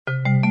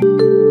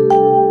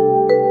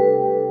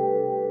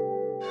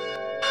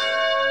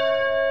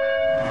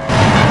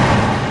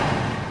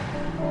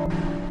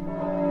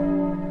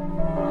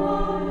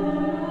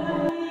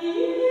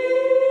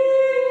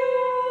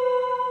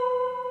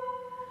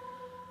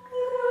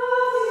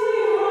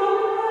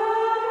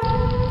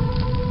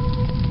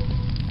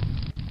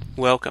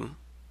Welcome.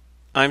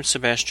 I'm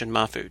Sebastian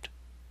Mahfood,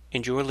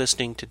 and you're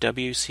listening to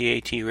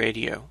WCAT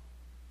Radio,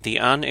 the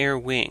on-air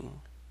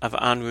wing of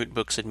En Route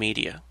Books and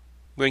Media,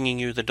 bringing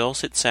you the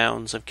dulcet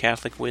sounds of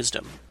Catholic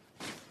wisdom.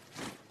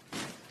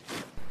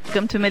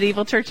 Welcome to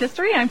Medieval Church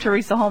History. I'm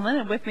Teresa Holman,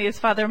 and with me is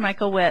Father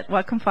Michael Witt.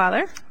 Welcome,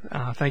 Father.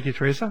 Thank you,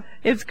 Teresa.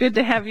 It's good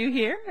to have you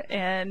here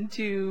and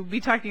to be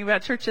talking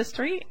about church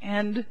history,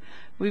 and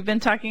we've been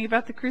talking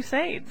about the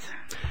Crusades.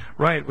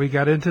 Right. We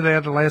got into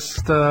that the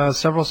last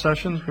several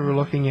sessions. We were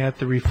looking at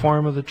the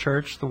reform of the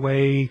church, the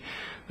way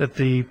that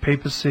the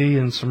papacy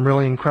and some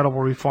really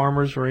incredible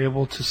reformers were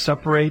able to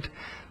separate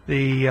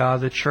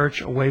the church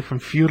away from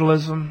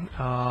feudalism,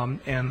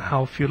 and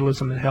how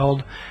feudalism had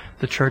held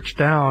the church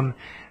down.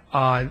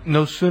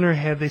 No sooner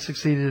had they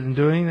succeeded in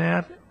doing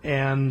that,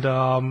 and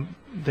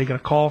they got a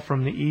call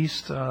from the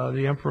East,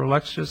 the Emperor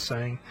Alexius,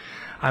 saying,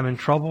 "I'm in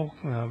trouble,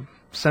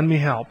 send me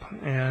help."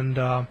 And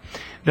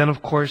then,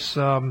 of course,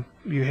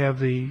 you have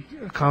the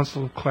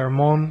Council of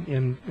Clermont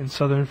in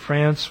southern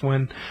France,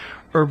 when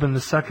Urban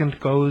II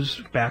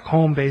goes back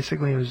home,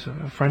 basically. He was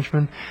a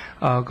Frenchman,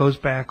 goes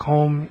back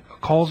home,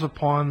 calls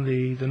upon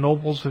the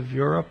nobles of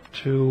Europe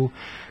to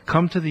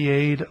come to the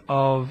aid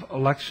of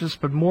Alexius,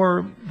 but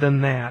more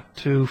than that,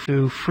 to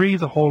free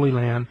the Holy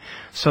Land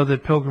so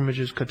that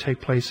pilgrimages could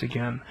take place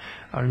again.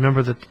 I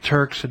remember that the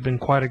Turks had been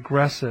quite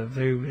aggressive.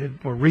 They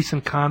were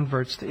recent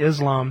converts to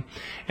Islam,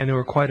 and they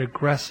were quite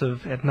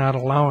aggressive at not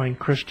allowing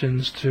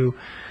Christians to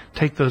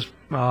take those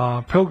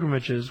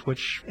pilgrimages,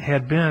 which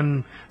had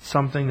been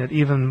something that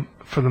even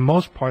for the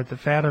most part the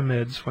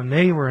Fatimids, when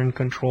they were in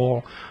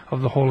control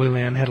of the Holy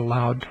Land, had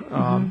allowed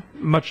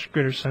much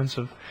greater sense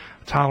of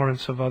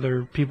tolerance of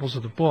other peoples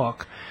of the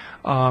book.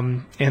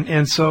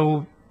 And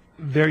so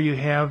there you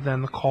have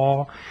then the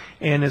call.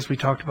 And as we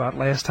talked about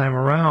last time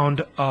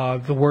around,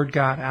 the word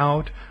got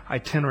out.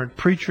 Itinerant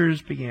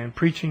preachers began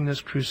preaching this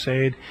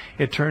crusade.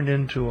 It turned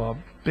into a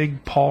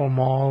big Pall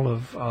Mall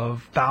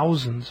of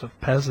thousands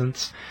of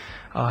peasants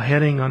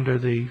heading under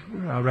the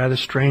rather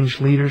strange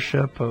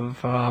leadership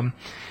of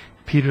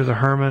Peter the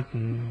Hermit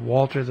and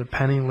Walter the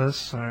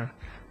Penniless, or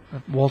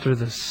Walter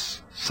the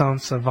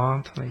Saint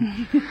Savant, the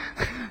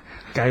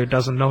guy who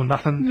doesn't know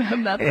nothing.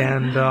 Nothing.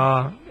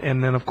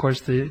 And then, of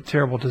course, the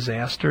terrible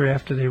disaster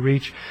after they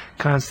reach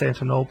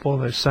Constantinople.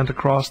 They're sent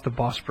across the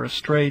Bosporus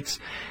Straits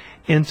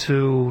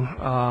into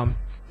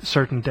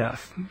certain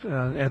death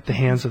at the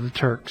hands of the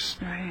Turks.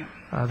 Right.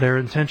 Their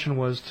intention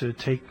was to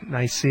take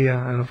Nicaea,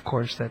 and of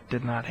course that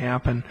did not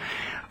happen.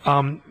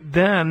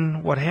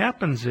 Then what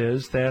happens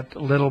is that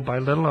little by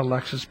little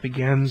Alexius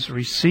begins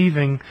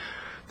receiving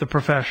the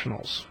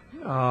professionals.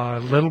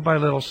 Little by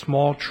little,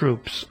 small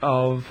troops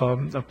of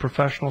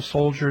professional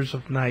soldiers,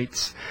 of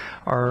knights,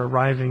 are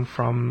arriving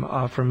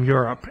from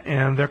Europe,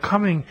 and they're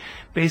coming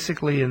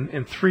basically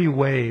in three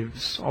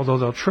waves, although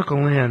they'll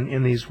trickle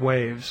in these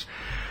waves.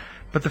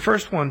 But the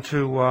first one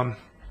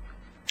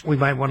we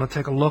might want to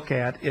take a look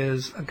at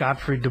is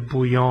Godfrey de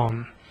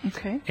Bouillon.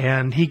 Okay.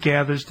 And he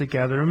gathers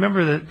together.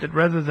 Remember that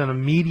rather than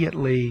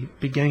immediately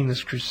beginning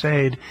this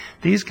crusade,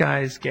 these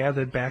guys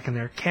gathered back in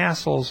their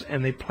castles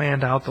and they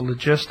planned out the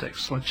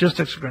logistics.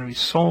 Logistics are going to be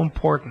so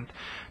important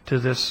to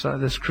this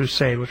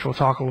crusade, which we'll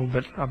talk a little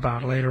bit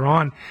about later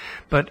on.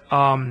 But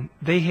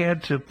they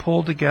had to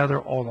pull together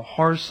all the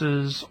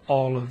horses,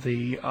 all of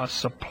the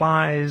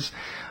supplies,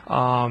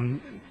 the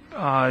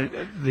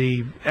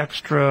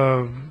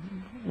extra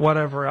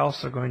whatever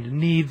else they're going to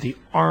need, the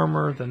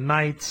armor, the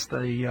knights,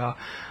 the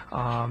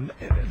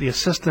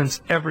assistants,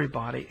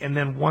 everybody. And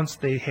then once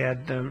they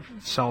had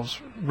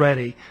themselves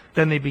ready,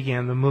 then they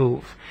began the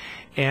move.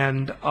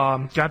 And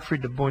Godfrey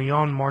de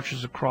Bouillon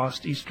marches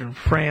across eastern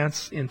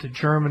France into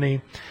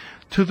Germany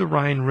to the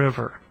Rhine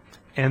River,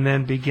 and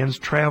then begins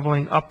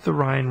traveling up the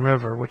Rhine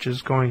River, which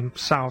is going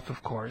south,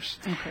 of course,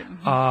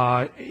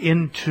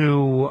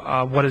 into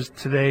what is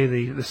today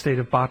the state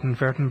of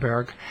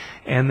Baden-Württemberg,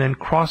 and then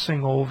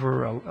crossing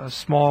over a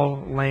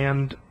small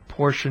land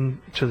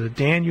portion to the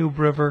Danube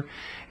River,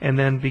 and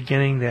then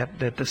beginning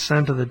that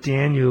descent of the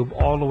Danube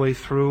all the way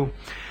through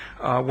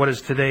what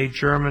is today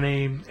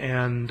Germany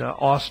and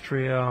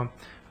Austria,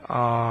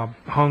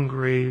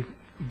 Hungary,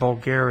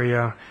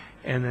 Bulgaria,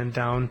 and then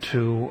down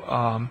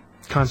to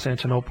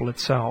Constantinople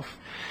itself.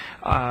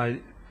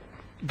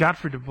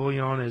 Godfrey de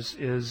Bouillon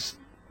is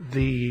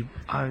the,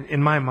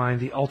 in my mind,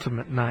 the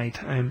ultimate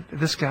knight. And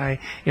this guy,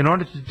 in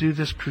order to do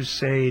this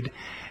crusade,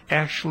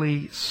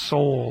 actually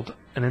sold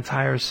an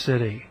entire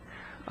city.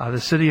 The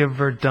city of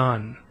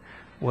Verdun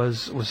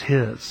was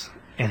his,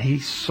 and he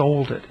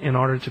sold it in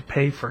order to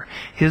pay for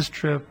his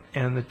trip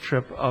and the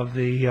trip of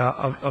the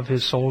of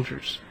his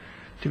soldiers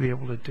to be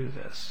able to do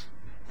this.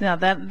 Now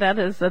that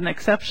is an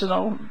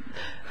exceptional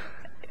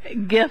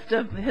gift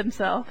of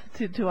himself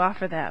to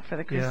offer that for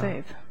the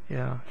Crusades.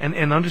 Yeah.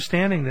 And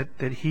understanding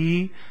that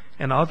he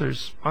and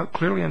others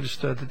clearly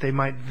understood that they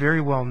might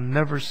very well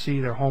never see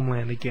their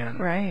homeland again.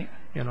 Right.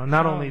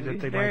 Not only that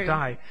they might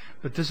die,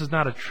 but this is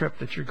not a trip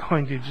that you're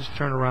going to just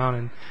turn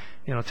around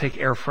take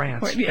Air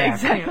France Yeah, back,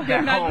 exactly. They're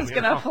back not home, just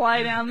going to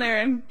fly down there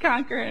and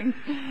conquer and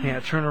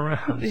turn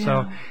around. Yeah.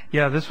 So,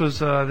 this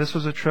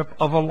was a trip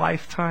of a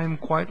lifetime,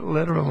 quite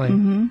literally.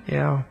 Mm-hmm.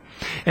 Yeah,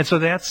 and so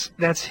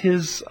that's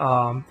his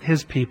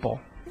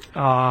people.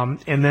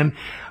 And then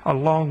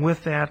along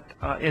with that,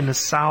 in the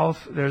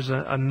south, there's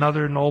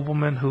another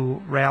nobleman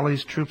who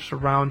rallies troops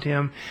around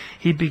him.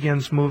 He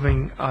begins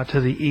moving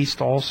to the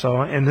east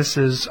also, and this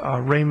is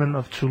Raymond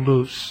of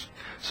Toulouse.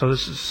 So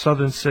this is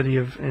southern city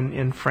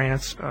in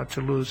France,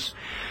 Toulouse.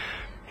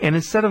 And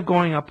instead of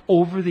going up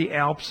over the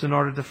Alps in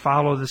order to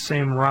follow the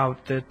same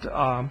route that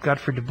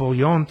Godfrey de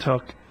Bouillon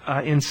took,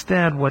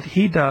 instead what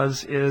he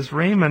does is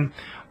Raymond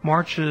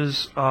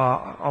marches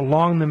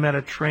along the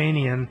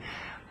Mediterranean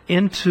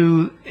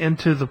into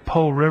the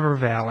Po River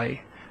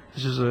Valley.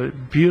 This is a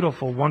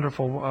beautiful,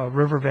 wonderful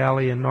river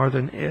valley in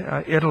northern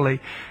Italy,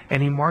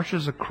 and he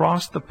marches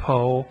across the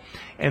Po,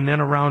 and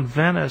then around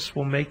Venice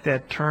will make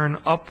that turn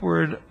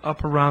upward,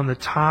 up around the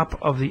top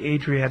of the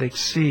Adriatic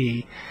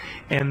Sea,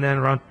 and then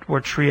around where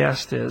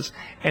Trieste is,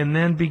 and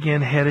then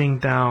begin heading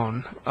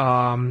down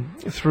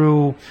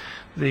through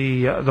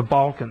the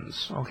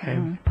Balkans.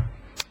 Okay,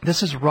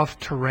 This is rough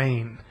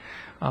terrain.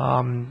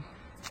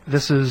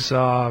 This is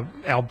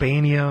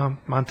Albania,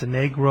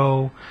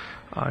 Montenegro.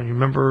 You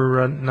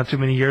remember not too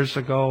many years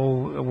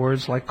ago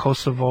words like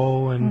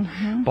Kosovo and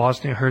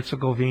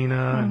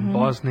Bosnia-Herzegovina and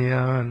Bosnia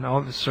and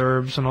all the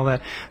Serbs and all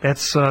that.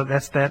 That's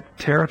that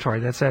territory.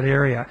 That's that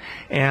area.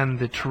 And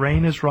the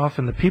terrain is rough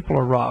and the people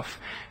are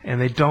rough,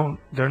 and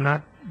they're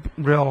not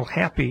real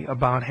happy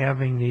about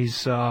having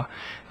these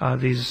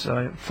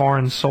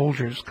foreign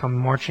soldiers come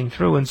marching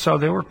through. And so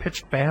there were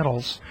pitched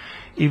battles,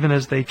 even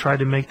as they tried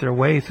to make their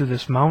way through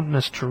this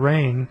mountainous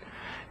terrain.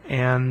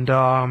 And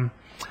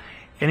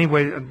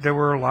anyway, there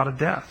were a lot of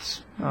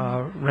deaths.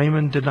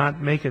 Raymond did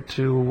not make it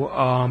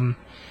to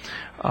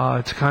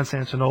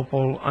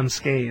Constantinople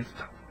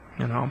unscathed,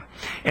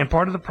 And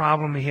part of the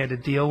problem he had to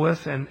deal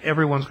with, and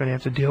everyone's going to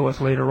have to deal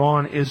with later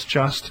on, is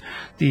just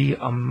the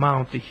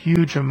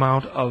huge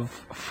amount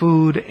of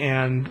food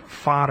and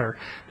fodder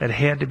that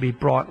had to be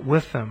brought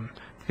with them,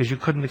 because you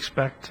couldn't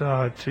expect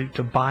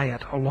to buy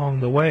it along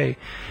the way.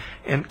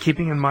 And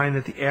keeping in mind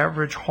that the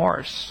average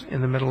horse in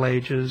the Middle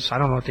Ages, I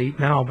don't know what they eat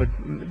now, but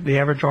the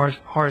average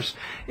horse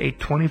ate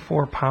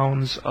 24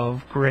 pounds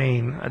of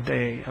grain a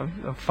day,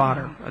 of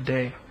fodder a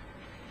day.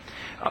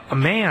 A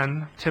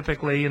man,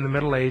 typically in the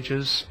Middle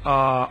Ages,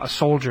 a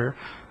soldier,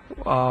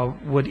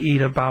 would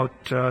eat about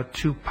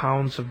 2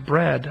 pounds of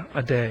bread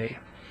a day.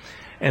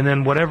 And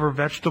then whatever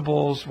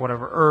vegetables,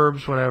 whatever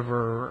herbs,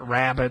 whatever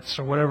rabbits,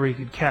 or whatever he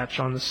could catch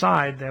on the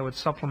side, that would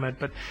supplement.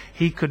 But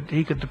he could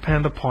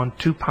depend upon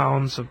 2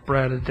 pounds of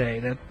bread a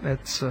day.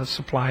 That's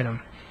supplied him.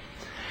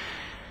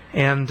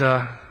 And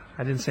I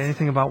didn't say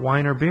anything about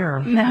wine or beer.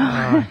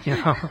 No.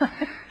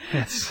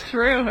 It's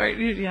true.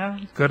 Yeah.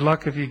 Good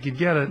luck if you could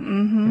get it.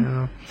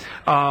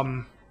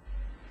 And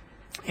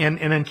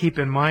then keep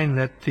in mind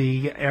that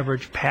the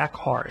average pack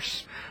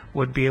horse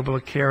would be able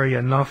to carry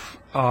enough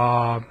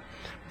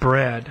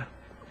bread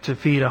to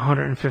feed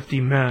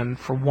 150 men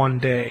for one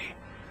day.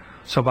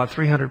 So about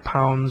 300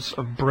 pounds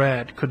of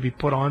bread could be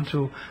put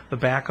onto the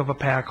back of a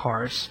pack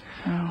horse,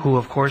 who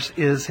of course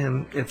is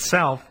in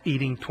itself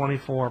eating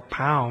 24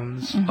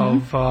 pounds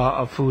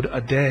of food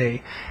a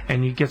day,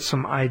 and you get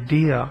some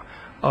idea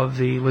of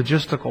the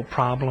logistical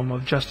problem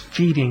of just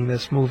feeding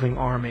this moving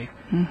army.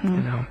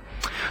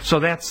 So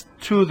that's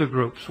two of the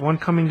groups, one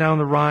coming down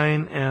the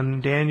Rhine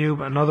and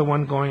Danube, another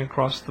one going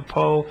across the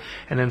Po,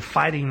 and then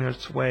fighting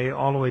its way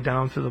all the way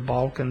down through the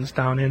Balkans,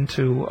 down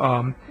into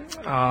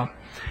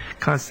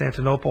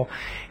Constantinople.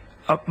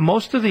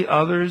 Most of the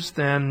others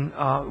then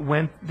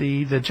went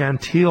the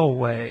genteel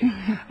way.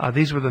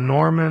 These were the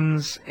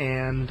Normans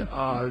and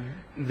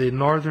the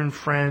northern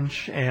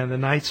French and the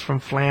knights from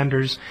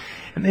Flanders,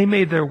 and they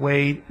made their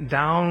way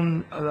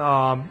down,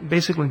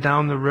 basically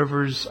down the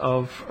rivers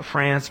of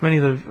France. Many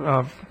of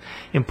the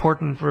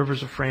important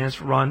rivers of France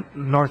run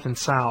north and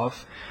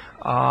south.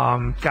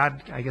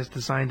 God, I guess,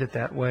 designed it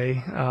that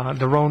way.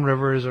 The Rhone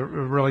River is a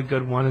really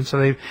good one, and so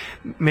they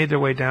made their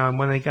way down.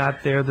 When they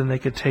got there, then they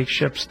could take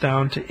ships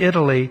down to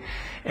Italy,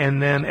 and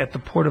then at the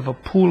port of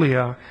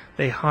Apulia,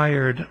 they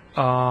hired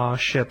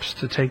ships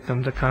to take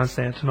them to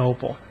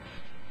Constantinople.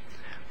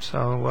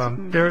 So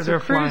they're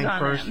flying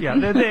first. Yeah,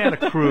 they had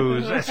a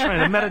cruise. That's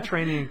right, a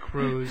Mediterranean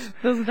cruise.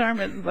 Those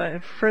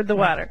garments for the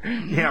water.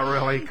 Yeah,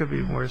 really, it could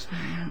be worse.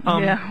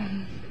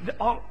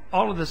 All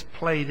of this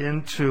played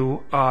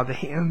into the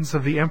hands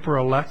of the Emperor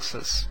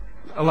Alexius,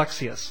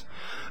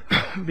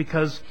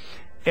 because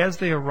as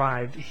they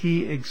arrived,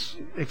 he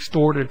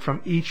extorted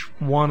from each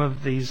one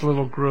of these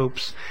little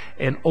groups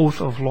an oath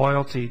of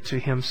loyalty to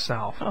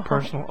himself, a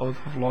personal oath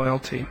of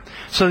loyalty.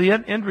 So the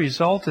end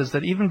result is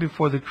that even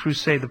before the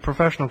crusade, the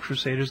professional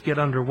crusaders get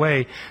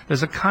underway,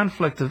 there's a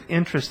conflict of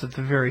interest at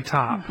the very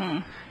top.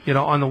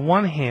 On the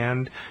one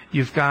hand,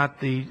 you've got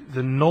the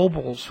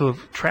nobles who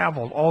have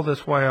traveled all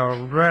this way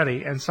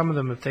already, and some of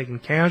them have taken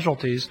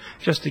casualties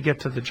just to get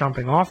to the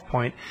jumping off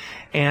point,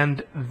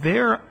 and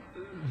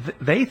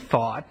they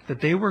thought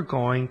that they were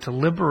going to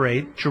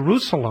liberate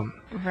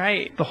Jerusalem,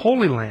 Right. the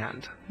Holy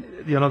Land.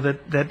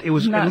 That it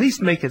was at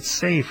least make it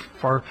safe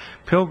for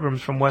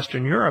pilgrims from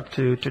Western Europe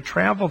to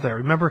travel there.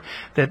 Remember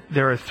that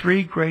there are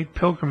 3 great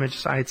pilgrimage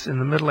sites in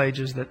the Middle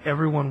Ages that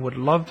everyone would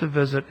love to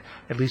visit,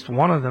 at least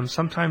one of them,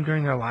 sometime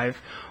during their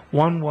life.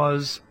 One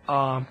was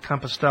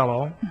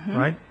Compostela,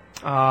 right?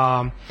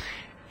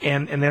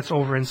 And that's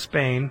over in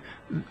Spain.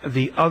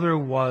 The other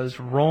was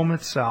Rome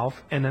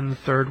itself, and then the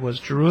third was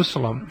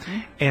Jerusalem.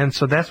 And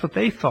so that's what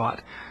they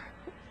thought.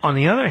 On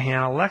the other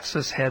hand,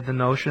 Alexis had the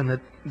notion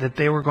that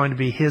they were going to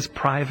be his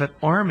private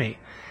army,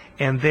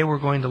 and they were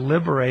going to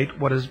liberate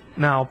what is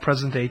now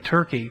present-day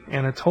Turkey,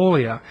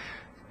 Anatolia,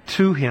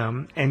 to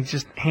him and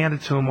just hand it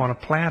to him on a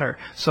platter.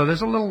 So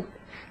there's a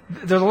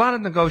lot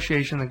of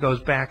negotiation that goes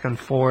back and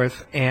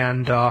forth,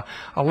 and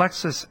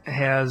Alexis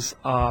has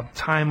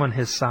time on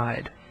his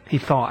side, he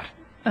thought.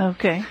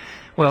 Okay.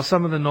 Well,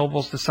 some of the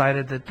nobles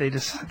decided that they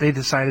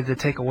decided to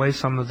take away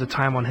some of the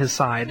time on his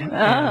side,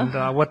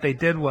 and what they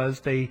did was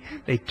they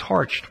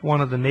torched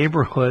one of the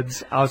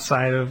neighborhoods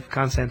outside of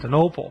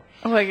Constantinople.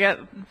 Oh, I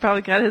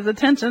probably got his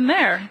attention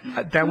there.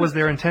 That was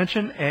their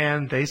intention,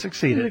 and they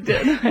succeeded.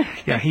 They did.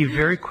 Yeah, he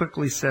very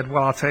quickly said,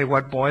 "Well, I'll tell you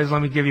what, boys,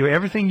 let me give you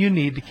everything you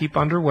need to keep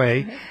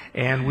underway,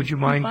 and would you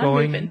mind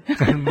going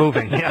and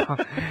moving?" Yeah,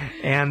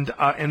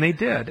 and they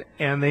did,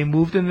 and they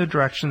moved in the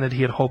direction that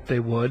he had hoped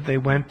they would. They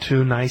went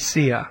to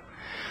Nicaea.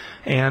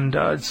 And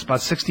it's about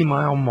a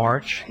 60-mile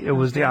march. It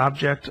was the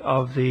object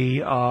of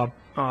the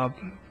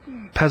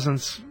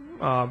peasants'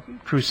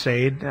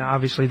 crusade.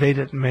 Obviously, they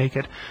didn't make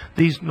it.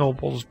 These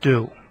nobles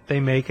do. They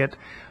make it.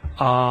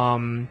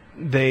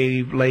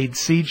 They laid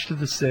siege to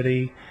the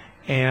city,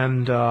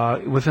 and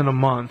within a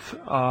month,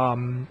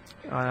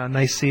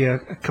 Nicaea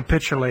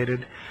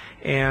capitulated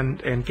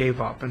and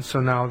gave up. And so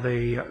now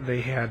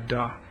they had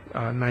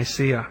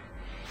Nicaea.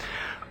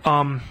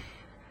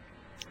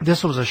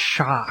 This was a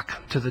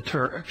shock to the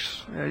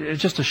Turks.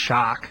 It's just a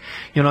shock.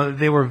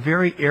 They were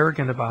very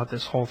arrogant about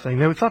this whole thing.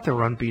 They thought they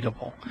were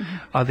unbeatable.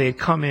 They had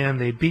come in,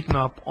 they'd beaten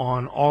up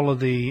on all of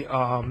their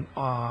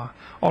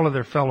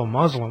fellow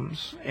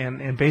Muslims,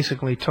 and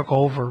basically took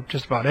over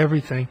just about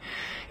everything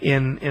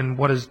in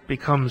what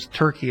becomes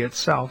Turkey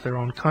itself, their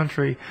own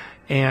country,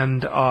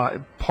 and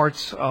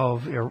parts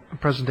of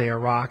present-day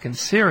Iraq and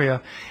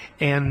Syria.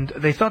 And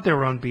they thought they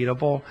were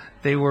unbeatable.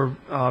 They were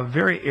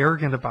very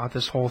arrogant about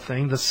this whole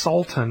thing. The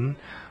Sultan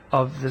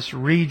of this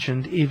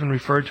region even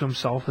referred to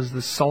himself as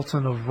the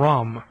Sultan of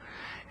Rum.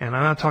 And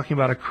I'm not talking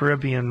about a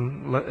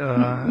Caribbean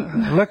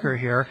liquor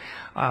here.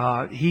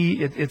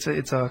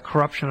 It's a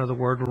corruption of the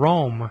word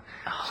Rome.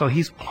 So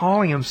he's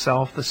calling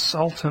himself the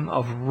Sultan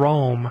of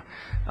Rome.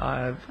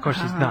 Of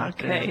course, he's not.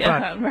 Okay,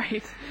 but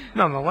right.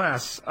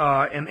 Nonetheless,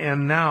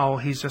 and now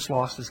he's just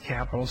lost his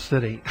capital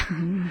city.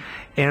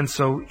 And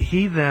so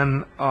he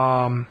then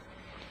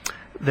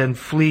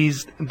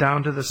flees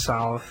down to the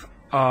south.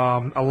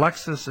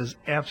 Alexis is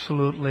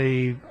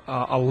absolutely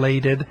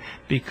elated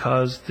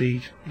because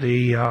the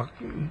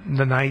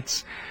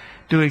knights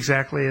do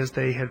exactly as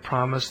they had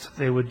promised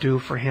they would do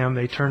for him.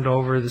 They turned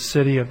over the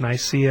city of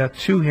Nicaea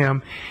to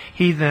him.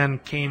 He then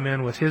came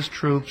in with his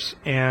troops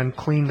and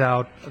cleaned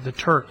out the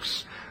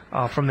Turks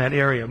from that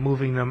area,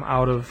 moving them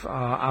out of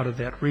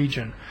that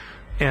region.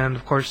 And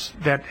of course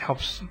that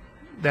helps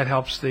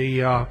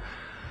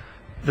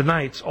the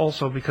knights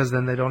also, because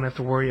then they don't have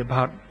to worry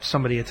about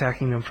somebody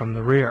attacking them from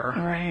the rear.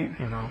 Right.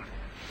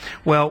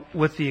 Well,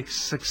 with the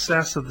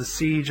success of the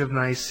siege of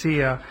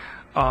Nicaea,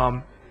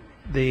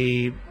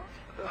 the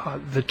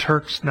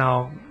Turks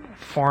now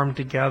formed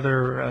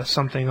together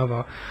something of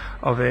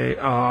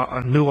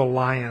a new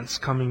alliance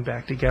coming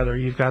back together.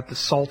 You've got the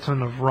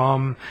Sultan of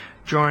Rum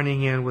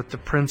joining in with the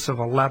Prince of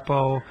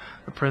Aleppo,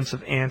 the Prince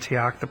of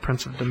Antioch, the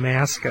Prince of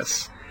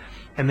Damascus.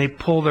 And they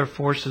pull their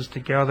forces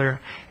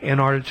together in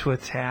order to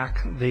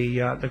attack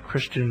the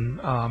Christian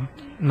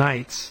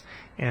knights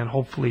and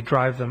hopefully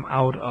drive them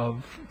out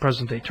of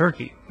present-day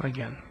Turkey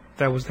again.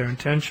 That was their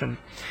intention.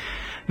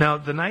 Now,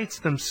 the knights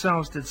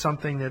themselves did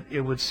something that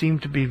it would seem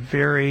to be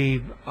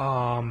very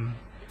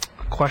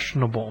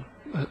questionable,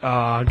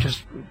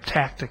 just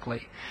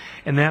tactically,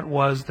 and that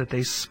was that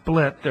they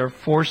split their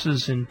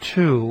forces in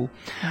two.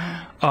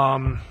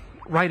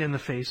 Right in the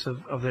face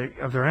of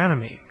their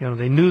enemy.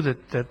 They knew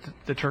that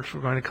the Turks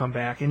were going to come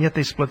back, and yet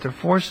they split their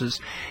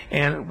forces,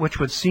 and which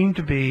would seem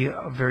to be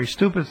a very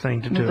stupid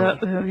thing to do.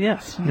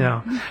 Yes.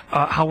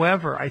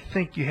 However, I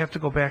think you have to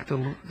go back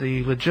to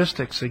the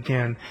logistics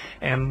again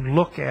and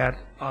look at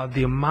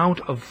the amount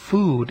of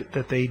food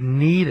that they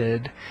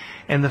needed,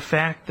 and the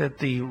fact that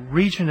the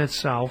region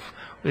itself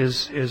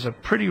is a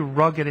pretty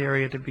rugged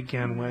area to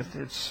begin with.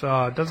 It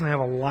doesn't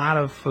have a lot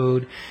of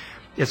food.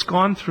 It's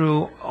gone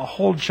through a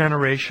whole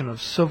generation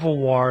of civil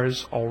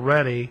wars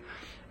already,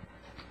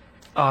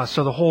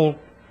 so the whole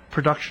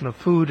production of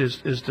food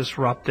is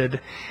disrupted.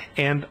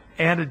 And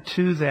added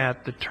to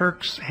that, the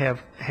Turks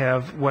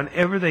have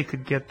whenever they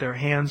could get their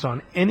hands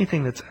on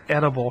anything that's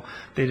edible,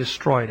 they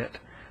destroyed it.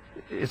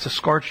 It's a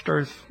scorched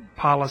earth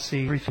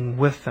policy, everything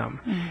with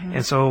them.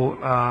 And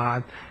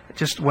so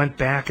just went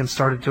back and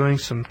started doing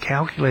some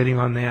calculating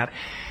on that.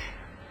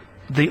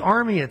 The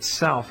army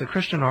itself, the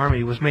Christian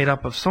army, was made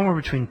up of somewhere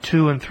between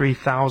 2,000 and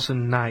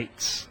 3,000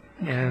 knights.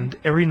 And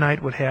every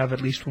knight would have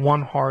at least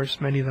one horse.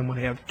 Many of them would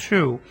have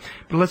two.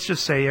 But let's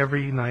just say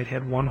every knight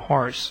had one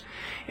horse.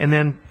 And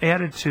then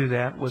added to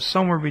that was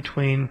somewhere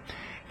between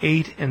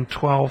 8,000 and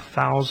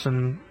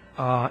 12,000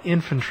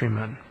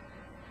 infantrymen.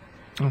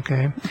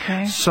 Okay?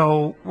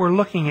 So we're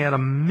looking at a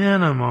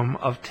minimum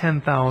of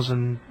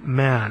 10,000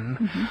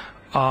 men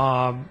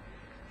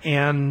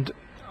and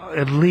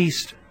at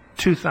least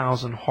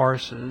 2,000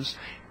 horses.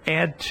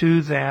 Add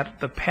to that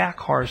the pack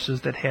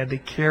horses that had to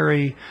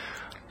carry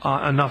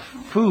enough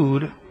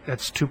food.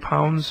 That's 2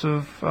 pounds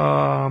of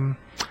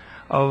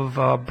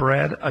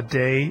bread a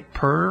day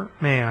per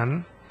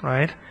man,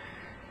 right?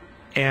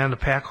 And a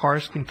pack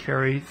horse can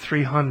carry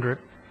 300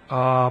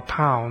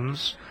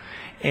 pounds.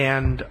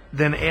 And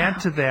then add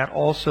to that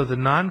also the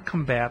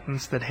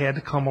non-combatants that had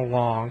to come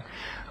along.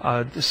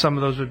 Some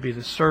of those would be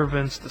the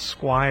servants, the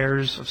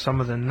squires of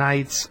some of the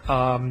knights.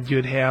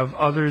 You'd have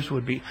others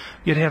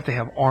you'd have to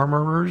have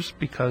armorers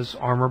because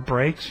armor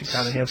breaks. You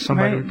got to have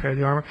somebody to repair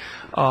the armor.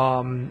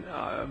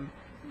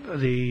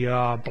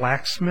 The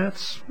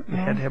blacksmiths, you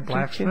had to have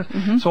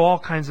blacksmiths. So all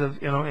kinds of,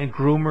 and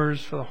groomers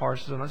for the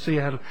horses. And so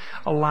you had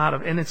a lot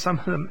of, and then some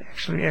of them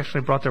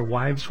actually brought their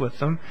wives with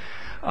them.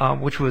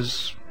 Which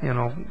was,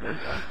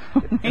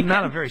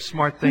 not a very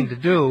smart thing to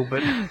do,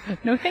 but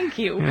no, thank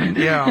you.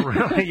 Yeah,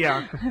 really,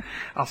 yeah.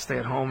 I'll stay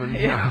at home and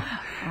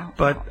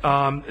But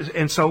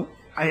and so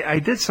I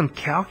did some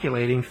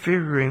calculating,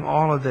 figuring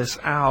all of this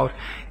out,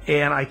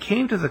 and I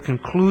came to the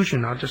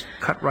conclusion. I'll just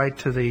cut right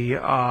to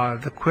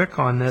the quick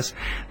on this,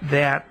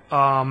 that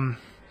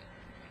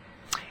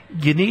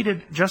you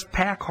needed just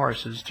pack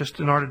horses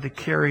just in order to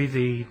carry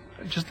the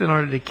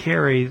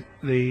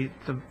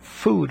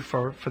food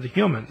for the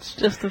humans.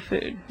 Just the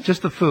food.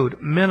 Just the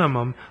food.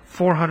 Minimum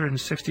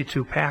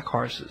 462 pack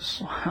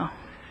horses. Wow.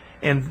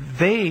 And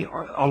they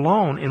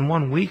alone in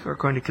 1 week are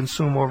going to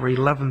consume over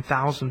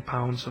 11,000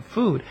 pounds of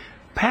food.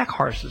 Pack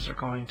horses are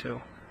going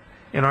to,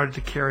 in order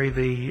to carry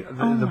the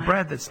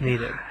bread that's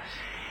needed.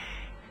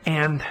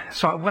 And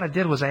so what I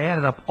did was I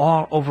added up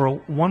all over a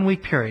 1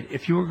 week period.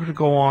 If you were to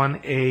go on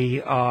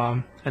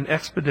an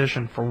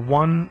expedition for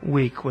 1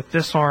 week with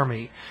this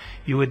army,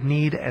 you would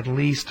need at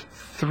least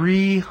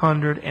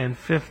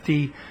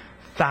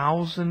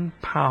 350,000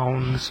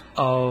 pounds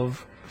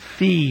of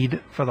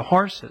feed for the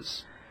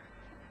horses.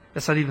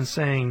 That's not even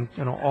saying,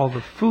 all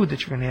the food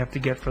that you're going to have to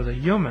get for the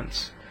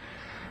humans.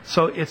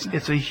 So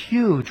it's a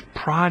huge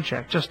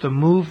project just to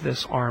move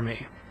this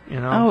army.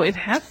 Oh, it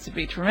has to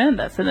be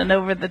tremendous, and then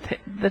over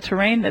the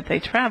terrain that they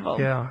travel.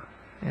 Yeah.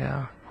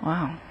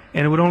 Wow.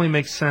 And it would only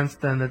make sense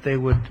then that they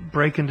would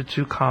break into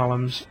 2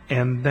 columns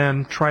and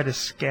then try to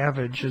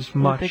scavenge as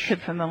much they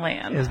could from the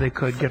land as they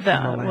could get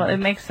from the land. Well, it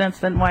makes sense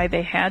then why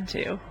they had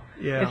to.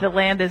 Yeah. If the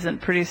land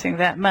isn't producing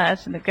that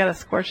much, and they've got a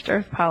scorched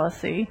earth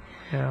policy,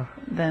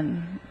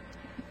 then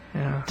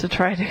to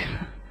try to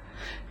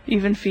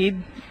even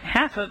feed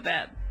half of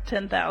that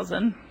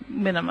 10,000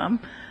 minimum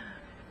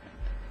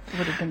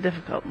would have been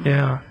difficult.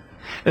 Yeah.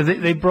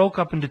 They broke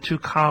up into 2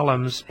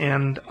 columns,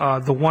 and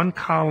the one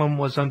column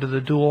was under the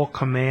dual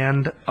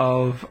command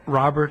of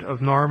Robert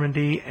of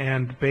Normandy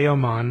and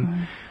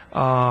Bohemond.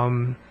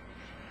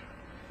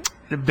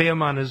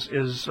 Bohemond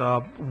is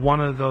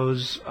one of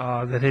those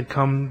that had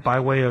come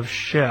by way of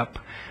ship.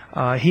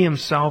 He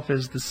himself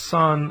is the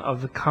son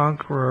of the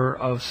conqueror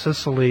of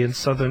Sicily in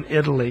southern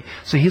Italy,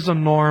 so he's a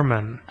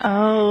Norman.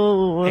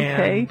 Oh,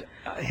 okay. And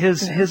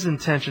his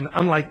intention,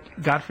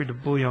 unlike Godfrey de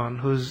Bouillon,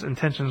 whose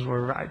intentions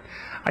were,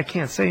 I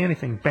can't say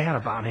anything bad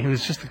about him. He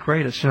was just the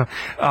greatest,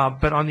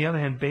 But on the other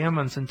hand,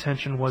 Bohemond's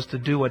intention was to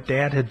do what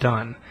Dad had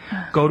done: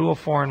 go to a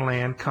foreign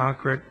land,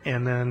 conquer it,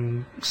 and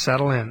then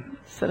settle in.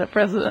 Set up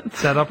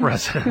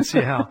residence.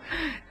 Yeah.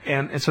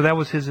 And so that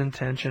was his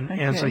intention.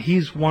 Okay. And so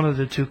he's one of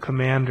the 2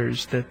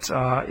 commanders that's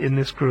in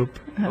this group.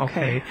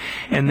 Okay.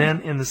 And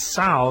then in the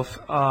south,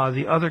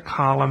 the other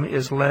column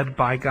is led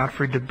by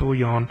Godfrey de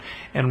Bouillon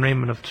and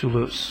Raymond of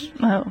Toulouse.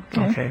 Oh,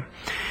 okay.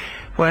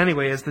 Well,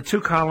 anyway, as the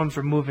 2 columns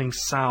are moving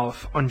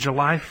south, on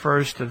July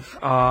 1st of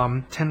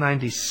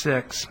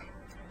 1096,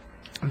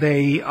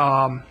 they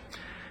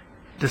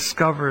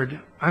discovered,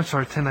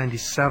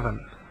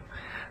 1097,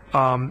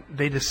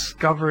 they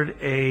discovered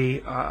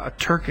a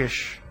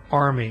Turkish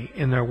army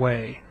in their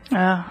way.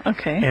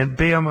 Okay. And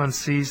Bohemond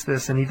sees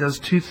this, and he does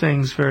 2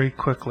 things very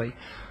quickly.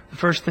 The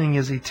first thing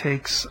is he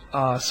takes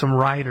some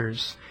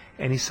riders,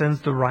 and he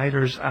sends the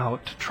riders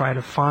out to try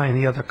to find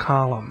the other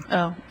column.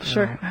 Oh,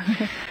 sure.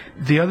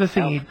 The other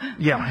thing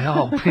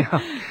help.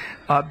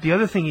 The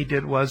other thing he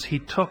did was he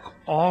took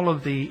all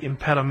of the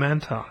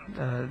impedimenta.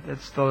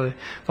 That's the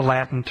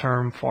Latin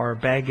term for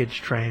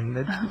baggage train.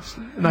 It's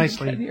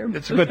it's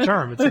a good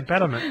term. It's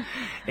impediment.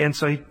 And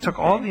so he took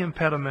all the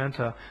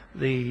impedimenta,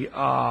 the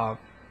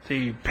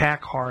the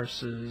pack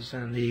horses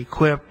and the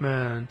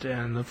equipment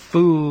and the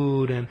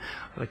food and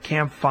the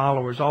camp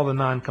followers, all the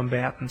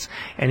non-combatants,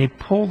 and he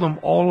pulled them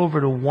all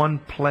over to one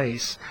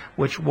place,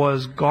 which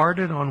was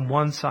guarded on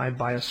one side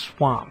by a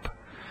swamp.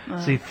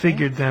 So he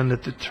figured then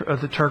that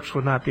the Turks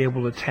would not be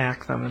able to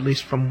attack them, at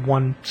least from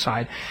one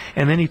side.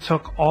 And then he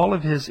took all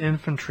of his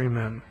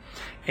infantrymen,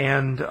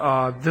 and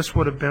this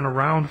would have been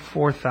around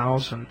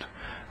 4,000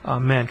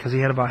 men, because he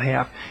had about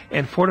half,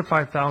 and 4,000 to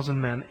 5,000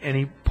 men, and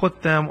he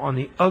put them on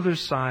the other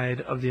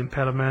side of the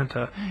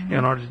impedimenta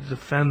in order to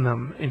defend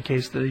them in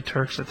case the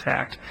Turks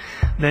attacked.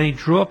 Then he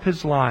drew up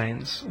his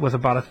lines with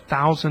about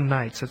 1,000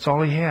 knights. That's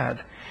all he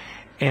had.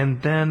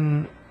 And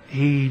then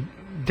he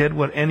did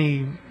what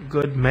any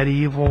good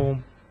medieval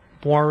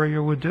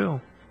warrior would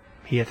do.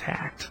 He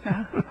attacked.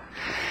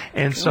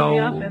 And so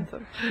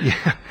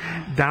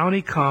down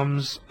he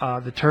comes.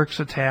 The Turks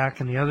attack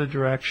in the other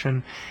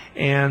direction,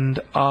 and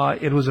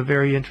it was a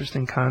very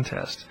interesting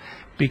contest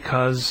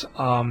because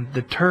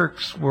the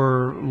Turks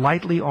were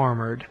lightly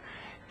armored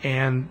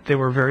and they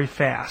were very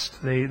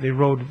fast. They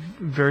rode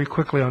very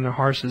quickly on their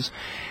horses,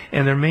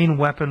 and their main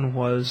weapon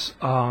was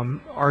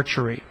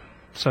archery.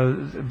 So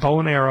bow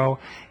and arrow,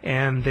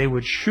 and they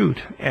would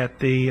shoot at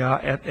the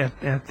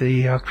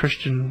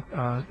Christian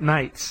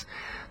knights.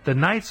 The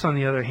knights, on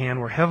the other hand,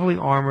 were heavily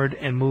armored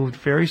and moved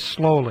very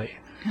slowly.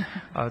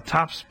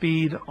 Top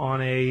speed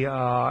on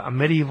a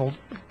medieval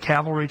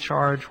cavalry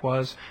charge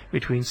was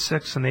between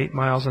 6 and 8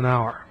 miles an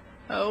hour.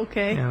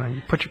 Okay. And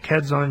you put your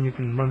Keds on, you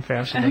can run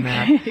faster than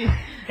that.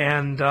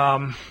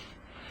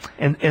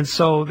 And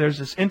so there's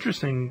this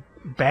interesting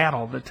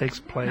battle that takes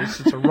place.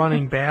 It's a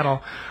running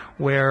battle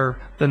where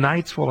the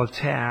knights will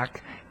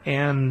attack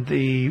and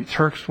the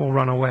Turks will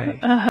run away.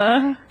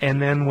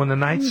 And then when the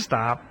knights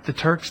stop, the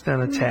Turks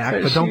then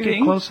attack, but don't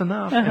get close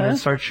enough, and then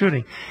start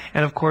shooting.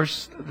 And of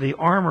course, the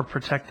armor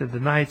protected the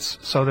knights,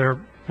 so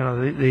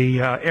the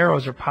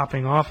arrows are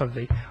popping off of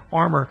the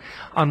armor,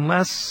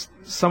 unless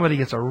somebody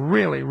gets a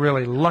really,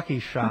 really lucky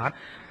shot.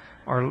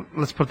 Or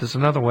let's put this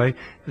another way: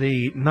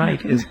 the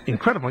knight is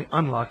incredibly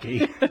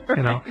unlucky,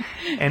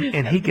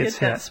 and he gets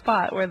hit. That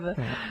spot where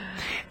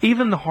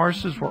even the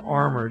horses were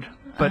armored,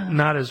 but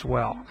not as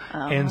well,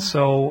 and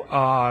so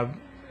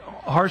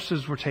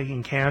horses were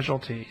taking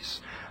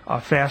casualties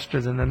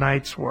faster than the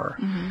knights were.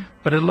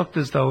 But it looked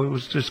as though it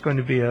was just going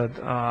to be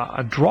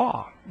a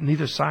draw.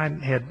 Neither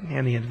side had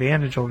any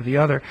advantage over the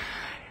other.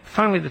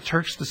 Finally, the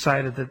Turks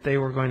decided that they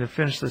were going to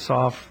finish this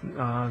off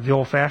the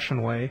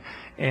old-fashioned way,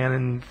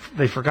 and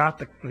they forgot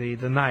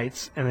the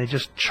knights, and they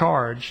just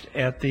charged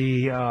at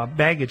the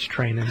baggage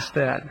train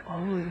instead.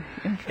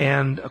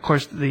 And of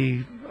course,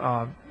 the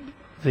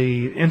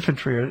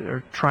infantry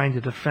are trying to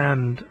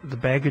defend the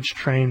baggage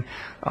train.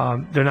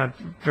 They're not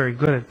very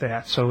good at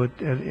that, so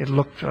it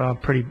looked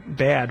pretty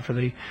bad for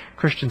the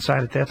Christian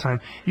side at that time.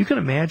 You can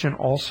imagine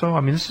also,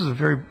 this is a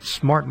very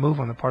smart move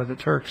on the part of the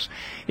Turks.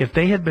 If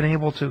they had been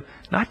able to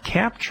not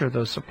capture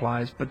those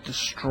supplies, but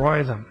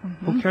destroy them.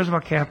 Who cares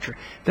about capture?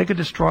 If they could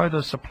destroy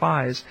those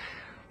supplies,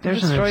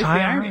 there's an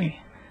entire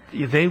army.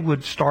 They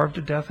would starve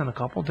to death in a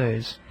couple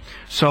days.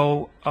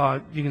 So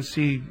you can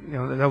see,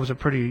 that was a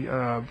pretty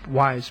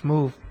wise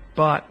move.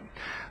 But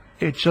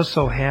it just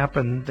so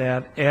happened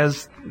that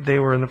as they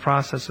were in the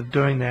process of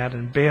doing that,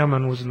 and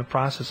Bohemund was in the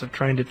process of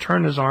trying to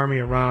turn his army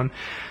around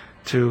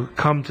to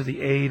come to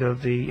the aid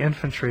of the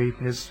infantry,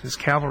 his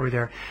cavalry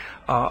there,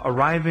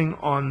 arriving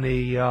on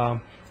the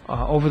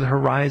over the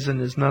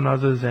horizon is none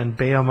other than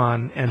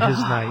Bohemund and his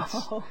knights.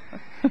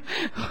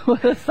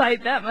 What a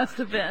sight that must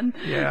have been.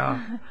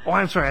 Yeah. Oh,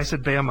 I'm sorry, I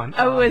said Bohemund.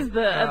 Oh, it was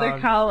the other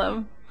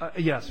column.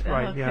 Yes,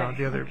 right. Okay. Yeah,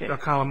 the other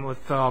column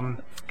with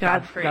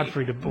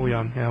Godfrey de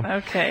Bouillon. Yeah.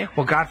 Okay.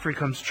 Well, Godfrey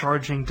comes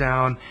charging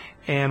down,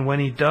 and when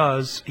he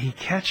does, he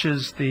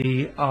catches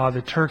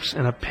the Turks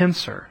in a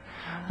pincer,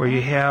 where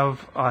you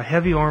have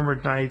heavy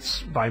armored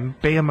knights by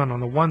Bohemund on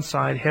the one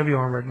side, heavy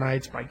armored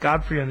knights by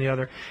Godfrey on the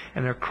other,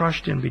 and they're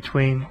crushed in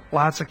between.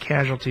 Lots of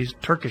casualties,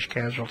 Turkish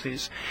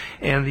casualties,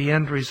 and the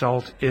end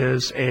result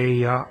is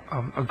a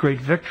great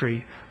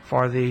victory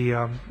for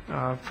the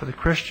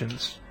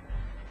Christians.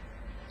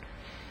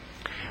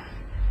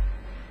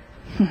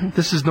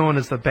 This is known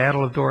as the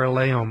Battle of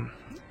Dorylaeum,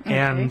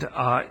 and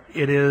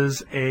it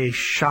is a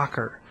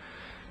shocker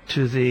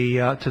to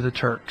the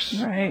Turks.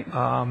 Right.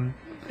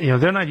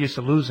 They're not used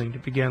to losing to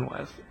begin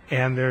with,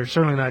 and they're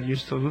certainly not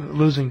used to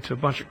losing to a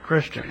bunch of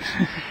Christians,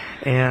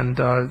 and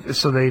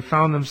so they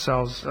found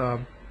themselves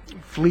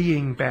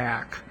fleeing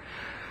back.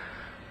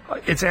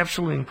 It's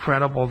absolutely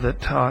incredible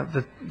that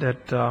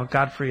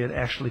Godfrey had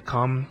actually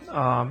come.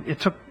 It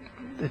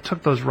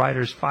took those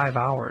riders 5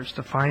 hours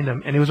to find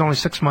him, and he was only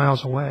 6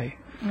 miles away.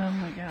 Oh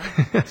my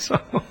God!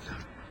 So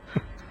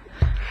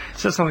it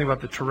says something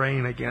about the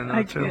terrain again,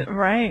 though, too.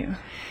 Right.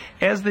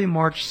 As they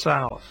marched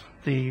south,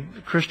 the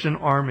Christian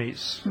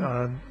armies,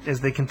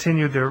 as they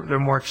continued their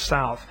march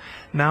south,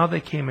 now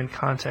they came in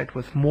contact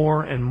with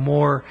more and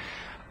more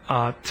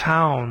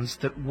towns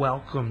that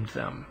welcomed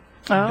them,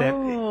 that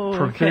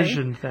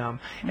provisioned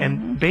them.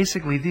 And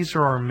basically, these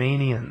are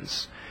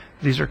Armenians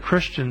These are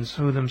Christians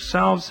who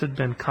themselves had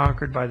been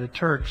conquered by the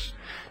Turks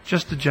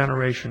just a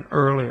generation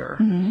earlier.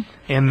 Mm-hmm.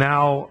 And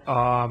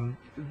now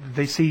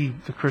they see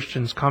the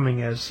Christians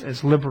coming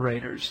as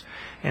liberators,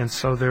 and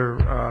so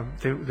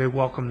they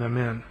welcome them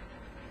in.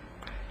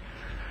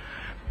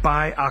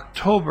 By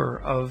October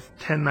of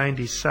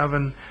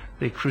 1097,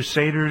 the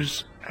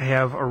Crusaders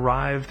have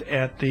arrived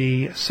at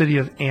the city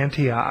of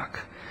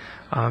Antioch.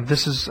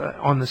 This is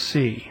on the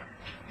sea,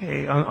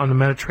 on the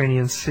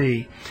Mediterranean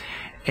Sea.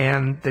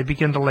 And they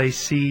begin to lay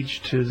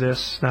siege to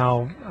this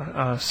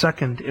now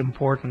second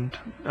important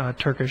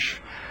Turkish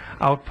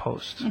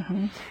outpost.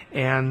 Mm-hmm.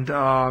 And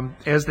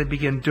as they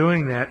begin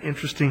doing that,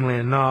 interestingly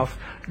enough,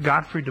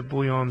 Godfrey de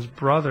Bouillon's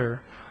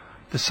brother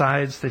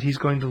decides that he's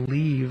going to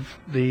leave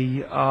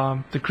the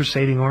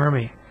crusading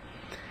army.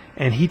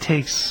 And he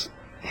takes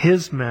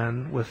his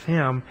men with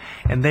him,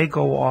 and they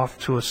go off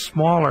to a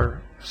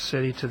smaller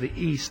city to the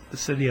east, the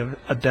city of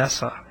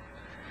Edessa.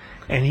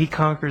 And he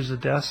conquers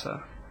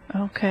Edessa.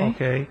 Okay.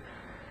 Okay.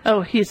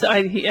 Oh,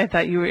 I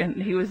thought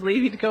he was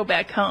leaving to go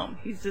back home.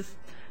 He's just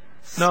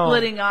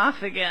splitting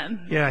off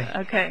again.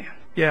 Yeah. Okay.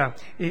 Yeah.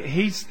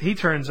 He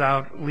turns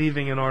out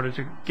leaving in order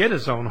to get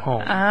his own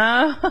home.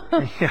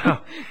 Yeah.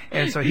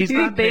 And so he's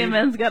not.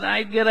 Baemon's got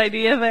a good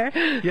idea there.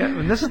 Yeah.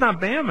 And this is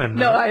not Baemon.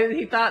 No,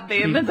 he thought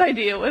Baemon's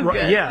idea was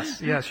good.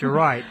 Yes, you're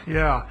right.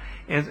 Yeah.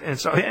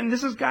 And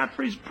this is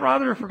Godfrey's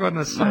brother, for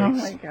goodness sakes. Oh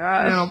my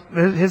gosh.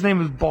 His name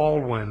is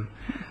Baldwin.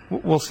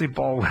 We'll see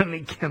Baldwin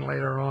again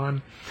later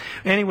on.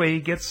 Anyway,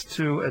 he gets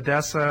to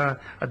Edessa.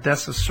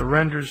 Edessa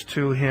surrenders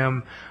to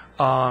him.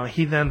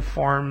 He then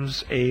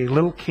forms a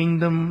little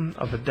kingdom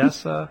of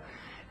Edessa,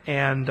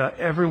 and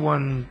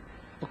everyone,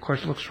 of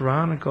course, looks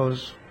around and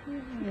goes,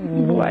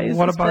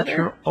 "What about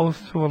your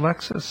oath to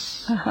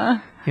Alexis?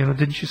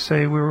 Didn't you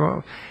say we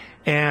were?"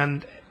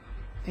 And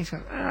he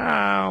says,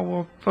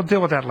 we'll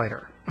deal with that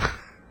later."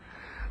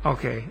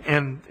 Okay,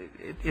 and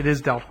it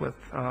is dealt with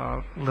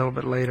a little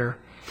bit later.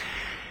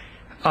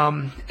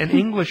 An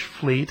English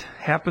fleet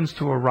happens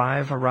to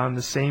arrive around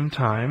the same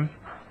time.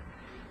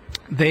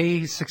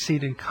 They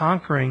succeed in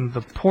conquering the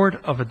port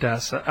of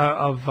Edessa,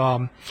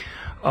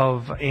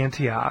 of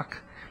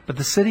Antioch, but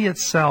the city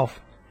itself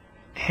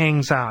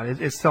hangs out.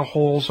 It still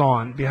holds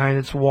on behind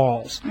its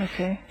walls.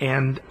 Okay.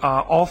 And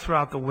all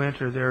throughout the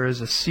winter, there is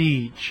a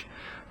siege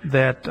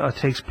that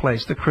takes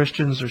place. The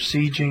Christians are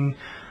sieging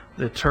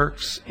the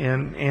Turks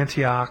in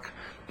Antioch.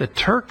 The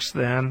Turks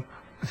then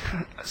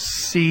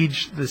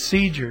siege the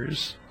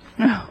siegers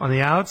on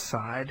the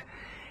outside,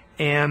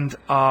 and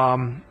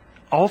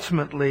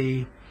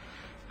ultimately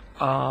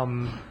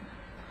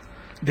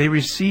they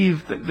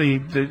receive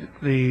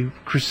the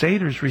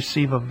Crusaders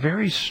receive a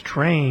very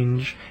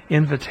strange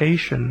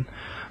invitation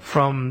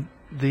from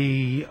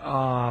the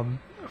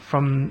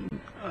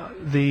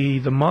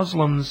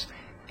Muslims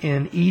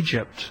in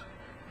Egypt.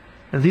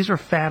 Now, these are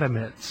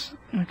Fatimids.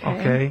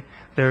 Okay,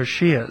 they're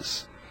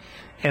Shias,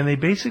 and they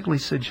basically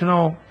said,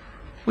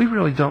 we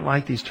really don't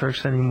like these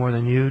Turks any more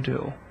than you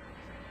do.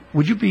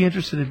 Would you be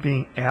interested in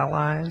being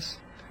allies?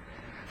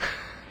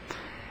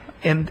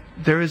 And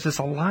there is this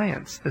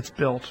alliance that's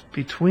built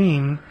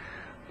between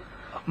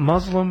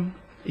Muslim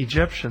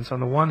Egyptians on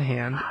the one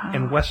hand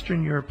and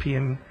Western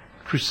European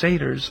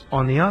Crusaders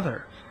on the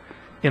other,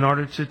 in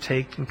order to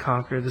take and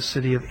conquer the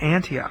city of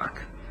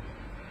Antioch.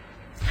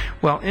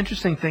 Well,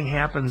 interesting thing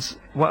happens.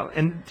 Well,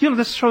 and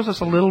this shows us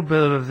a little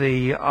bit of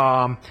the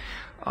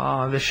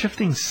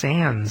shifting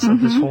sands of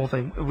this whole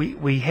thing.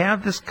 We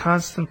have this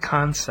constant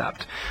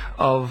concept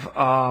of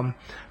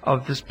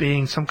this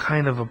being some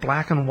kind of a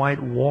black and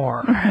white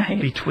war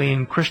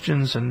between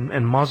Christians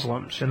and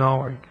Muslims,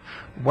 or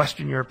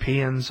Western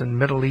Europeans and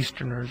Middle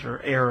Easterners,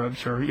 or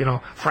Arabs, or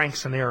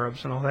Franks and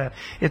Arabs and all that.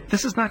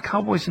 This is not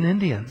cowboys and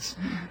Indians.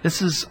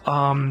 This is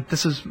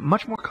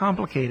much more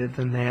complicated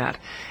than that,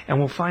 and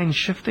we'll find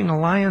shifting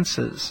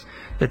alliances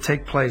that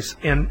take place.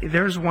 And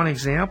there's one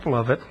example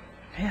of it.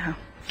 Yeah.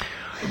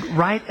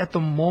 Right at the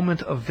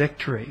moment of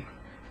victory,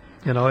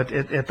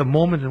 at the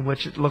moment in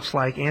which it looks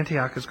like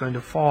Antioch is going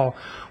to fall,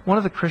 one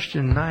of the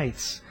Christian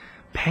knights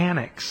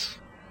panics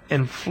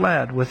and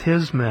fled with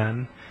his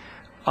men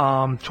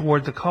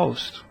toward the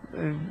coast,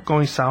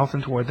 going south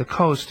and toward the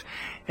coast.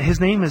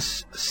 His name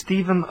is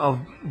Stephen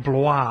of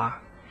Blois,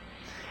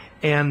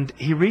 and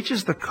he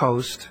reaches the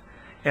coast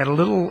at a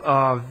little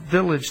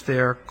village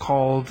there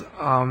called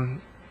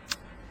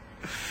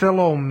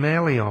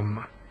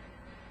Philomelium.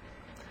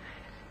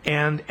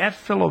 And at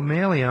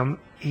Philomelium,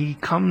 he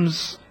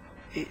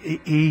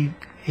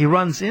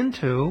runs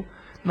into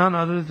none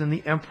other than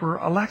the Emperor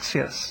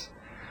Alexius,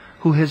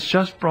 who has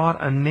just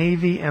brought a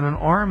navy and an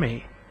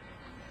army.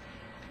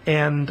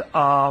 And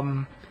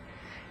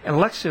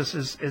Alexius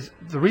is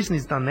the reason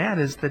he's done that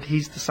is that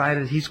he's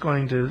decided he's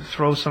going to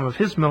throw some of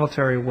his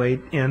military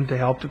weight in to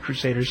help the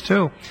Crusaders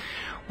too.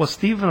 Well,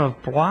 Stephen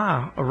of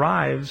Blois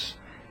arrives,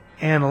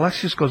 and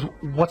Alexius goes,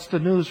 "What's the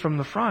news from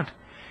the front?"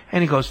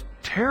 And he goes,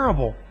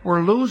 "Terrible.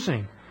 We're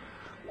losing.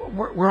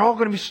 We're all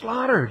going to be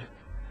slaughtered."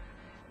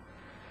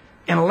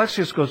 And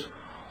Alexius goes,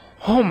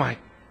 "Oh my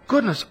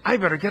goodness, I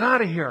better get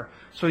out of here.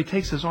 So he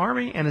takes his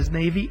army and his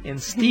navy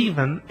and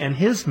Stephen and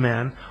his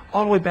men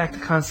all the way back to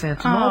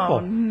Constantinople. Oh,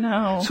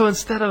 no. So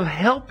instead of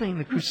helping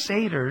the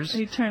Crusaders,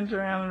 he turns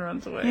around and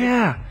runs away.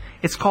 Yeah.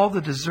 It's called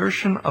the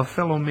desertion of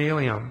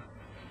Philomelium.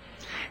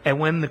 And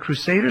when the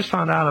Crusaders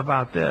found out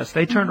about this,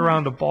 they turned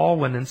around to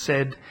Baldwin and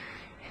said,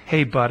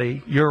 hey,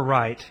 buddy, you're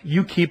right.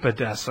 You keep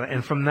Edessa,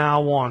 and from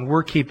now on,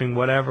 we're keeping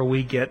whatever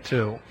we get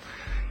to.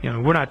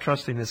 We're not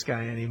trusting this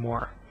guy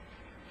anymore.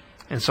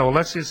 And so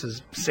Alexius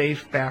is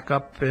safe back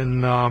up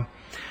in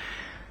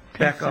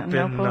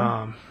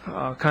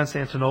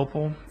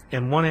Constantinople.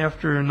 And one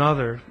after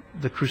another,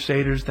 the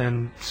Crusaders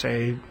then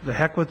say, the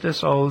heck with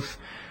this oath.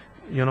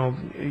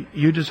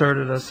 You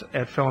deserted us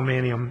at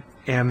Philomelium,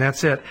 and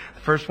that's it.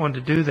 The first one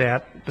to do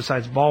that,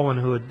 besides Baldwin,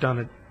 who had done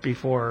it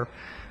before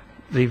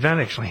the event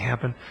actually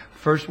happened,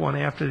 first one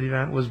after the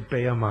event was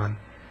Bohemond.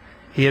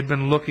 He had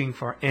been looking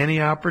for any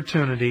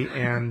opportunity,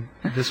 and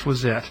this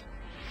was it.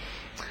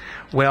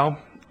 Well,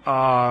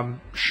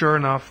 sure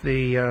enough,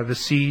 the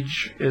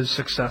siege is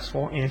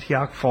successful.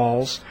 Antioch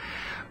falls.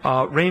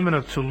 Raymond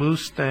of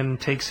Toulouse then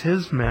takes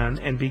his men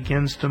and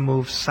begins to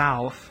move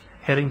south,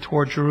 heading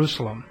toward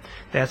Jerusalem.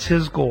 That's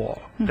his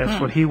goal. That's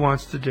what he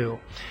wants to do.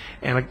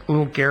 And a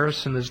little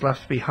garrison is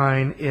left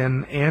behind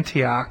in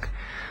Antioch.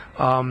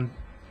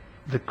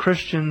 The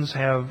Christians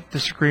have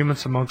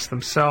disagreements amongst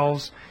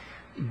themselves.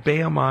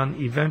 Bohemond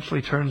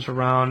eventually turns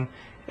around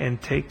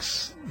and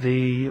takes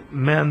the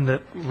men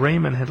that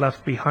Raymond had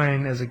left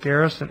behind as a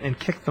garrison and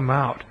kicked them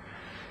out.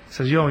 He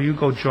says, you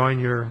go join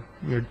your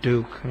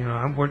duke.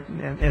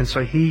 And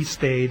so he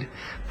stayed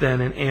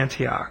then in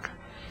Antioch.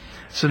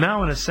 So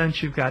now, in a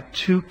sense, you've got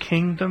two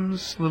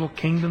kingdoms, little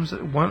kingdoms.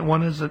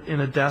 One is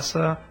in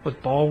Edessa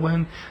with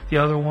Baldwin, the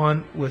other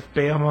one with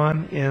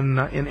Bohemond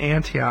in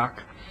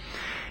Antioch.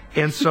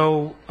 And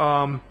so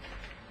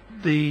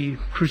the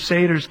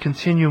Crusaders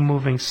continue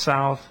moving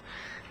south.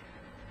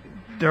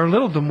 They're a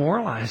little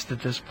demoralized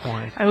at this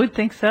point. I would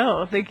think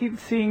so. They keep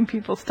seeing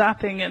people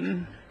stopping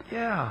and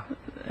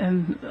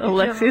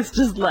Alexius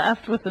just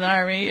left with an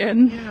army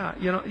and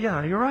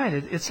you're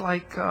right. It's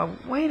like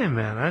wait a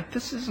minute,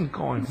 this isn't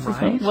going right. This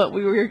isn't what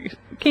we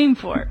came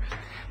for.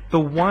 The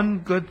one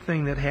good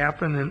thing that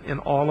happened in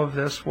all of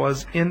this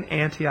was in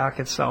Antioch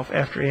itself.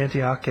 After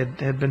Antioch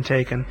had been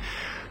taken,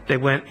 they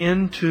went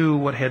into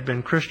what had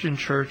been Christian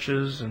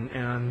churches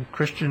and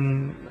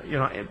Christian,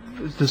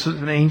 this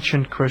is an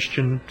ancient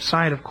Christian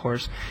site, of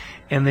course,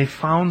 and they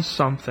found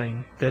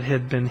something that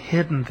had been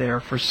hidden there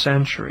for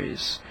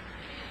centuries.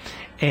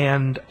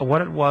 And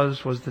what it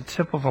was the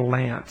tip of a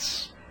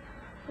lance,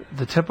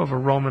 the tip of a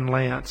Roman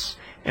lance.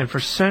 And for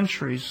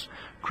centuries,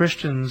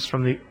 Christians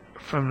from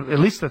at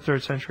least the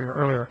 3rd century or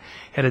earlier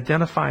had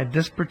identified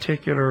this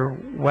particular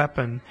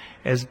weapon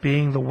as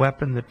being the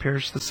weapon that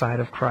pierced the side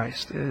of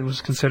Christ. It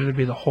was considered to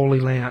be the Holy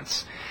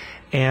Lance.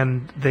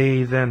 And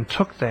they then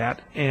took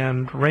that,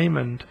 and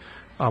Raymond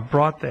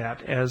brought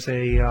that as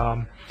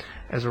a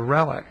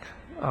relic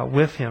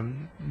with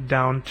him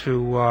down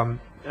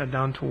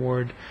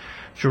toward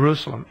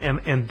Jerusalem,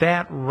 and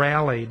that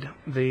rallied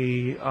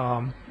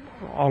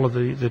all of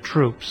the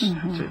troops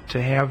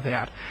to have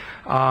that.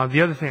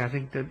 The other thing I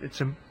think that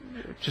it's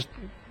just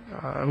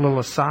a little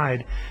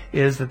aside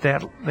is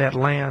that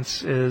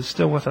lance is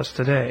still with us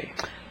today.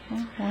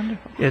 Oh,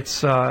 wonderful!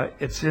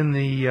 It's in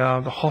the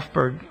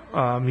Hofburg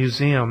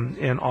Museum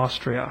in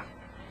Austria,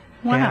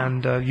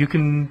 and you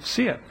can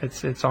see it.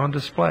 It's on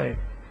display.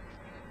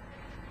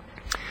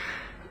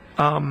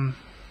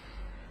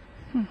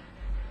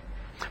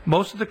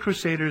 Most of the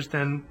Crusaders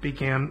then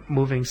began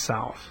moving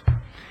south.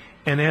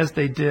 And as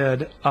they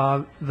did,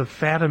 the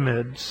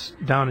Fatimids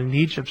down in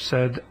Egypt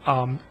said,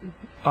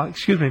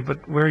 excuse me,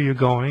 but where are you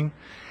going?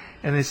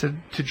 And they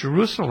said, to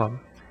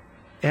Jerusalem.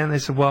 And they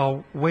said,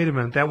 well, wait a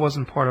minute, that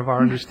wasn't part of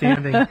our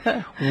understanding.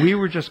 We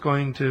were just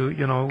going to,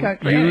 you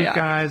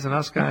guys and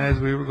us guys,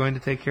 we were going to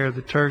take care of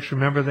the Turks,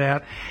 remember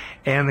that?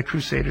 And the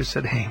Crusaders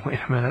said, hey, wait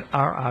a minute,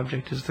 our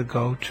object is to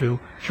go to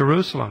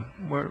Jerusalem.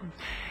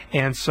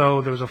 And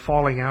so there was a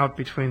falling out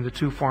between the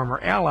two former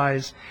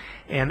allies,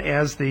 and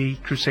as the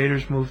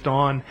Crusaders moved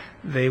on,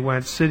 they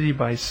went city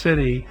by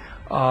city,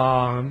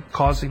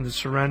 causing the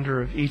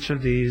surrender of each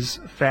of these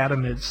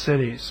Fatimid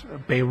cities.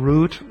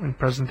 Beirut, in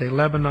present-day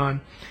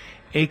Lebanon,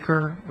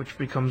 Acre, which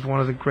becomes one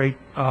of the great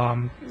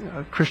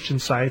Christian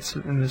sites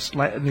in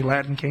the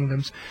Latin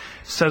kingdoms,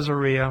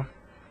 Caesarea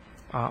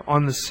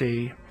on the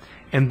sea,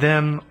 and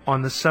then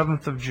on the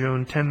 7th of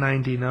June,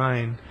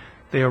 1099,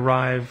 they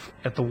arrive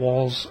at the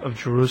walls of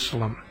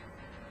Jerusalem.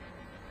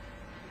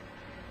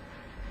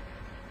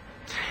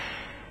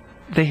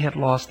 They had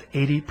lost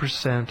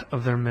 80%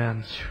 of their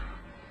men.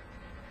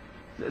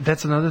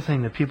 That's another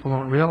thing that people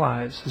don't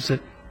realize, is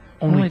that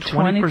only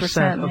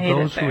 20% of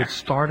those who had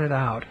started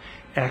out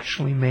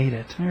actually made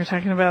it. We were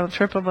talking about a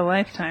trip of a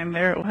lifetime.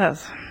 There it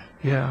was.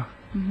 Yeah.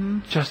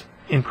 Just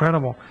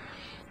incredible.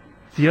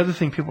 The other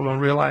thing people don't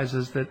realize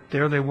is that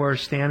there they were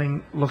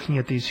standing looking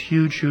at these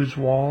huge, huge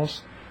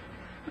walls,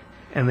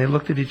 and they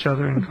looked at each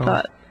other and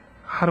go,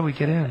 how do we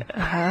get in?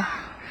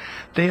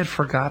 They had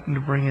forgotten to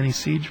bring any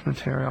siege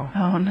material.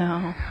 Oh,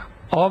 no.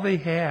 All they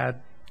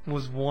had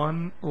was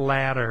one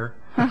ladder.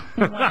 Oh,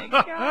 my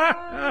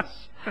gosh.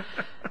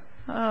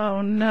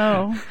 Oh,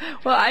 no.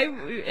 Well,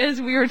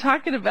 as we were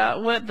talking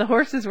about what the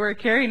horses were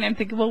carrying, I'm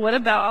thinking, well, what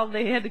about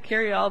they had to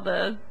carry all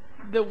the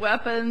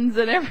weapons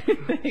and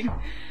everything?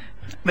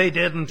 They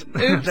didn't.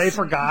 They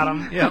forgot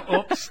them. Yeah,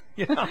 oops.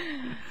 Yeah.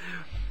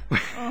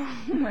 Oh,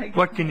 my God.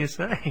 What can you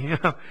say?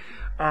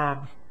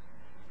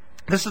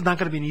 This is not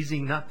going to be an easy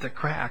nut to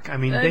crack. I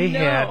mean, they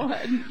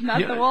had...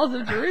 Not the walls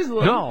of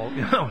Jerusalem.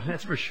 No,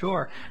 that's for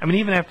sure. I mean,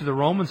 even after the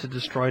Romans had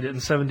destroyed it in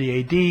 70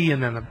 A.D.,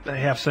 and then a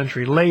half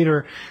century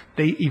later,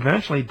 they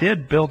eventually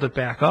did build it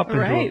back up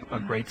into a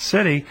great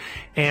city.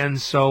 And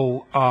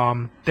so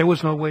there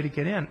was no way to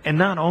get in. And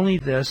not only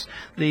this,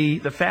 the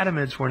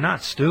Fatimids were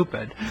not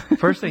stupid.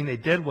 First thing they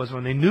did was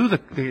when they knew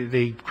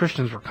the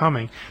Christians were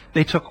coming,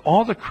 they took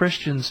all the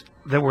Christians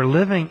that were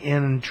living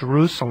in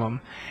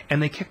Jerusalem,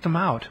 and they kicked them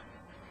out.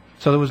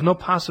 So there was no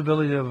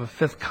possibility of a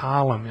fifth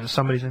column.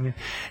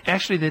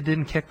 Actually, they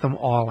didn't kick them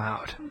all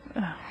out.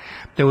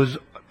 There was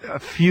a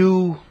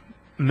few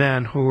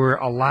men who were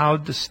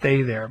allowed to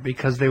stay there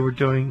because they were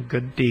doing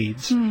good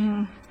deeds.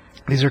 Mm-hmm.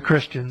 These are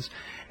Christians,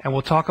 and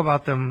we'll talk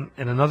about them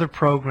in another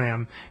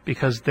program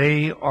because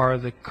they are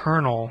the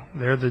kernel,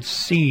 they're the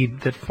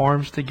seed that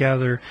forms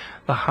together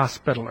the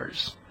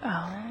Hospitallers.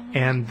 Oh.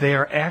 And they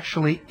are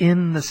actually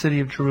in the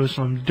city of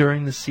Jerusalem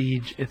during the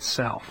siege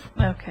itself.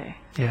 Okay.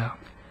 Yeah.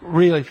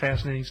 Really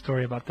fascinating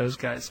story about those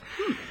guys.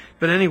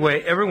 But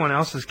anyway, everyone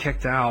else is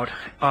kicked out.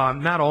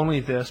 Not only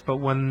this, but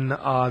when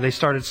they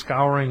started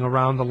scouring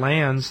around the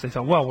lands, they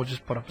thought, well, we'll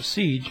just put up a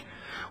siege.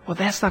 Well,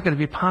 that's not going to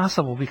be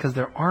possible because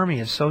their army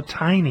is so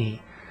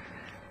tiny.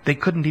 They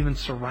couldn't even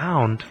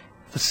surround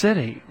the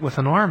city with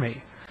an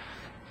army.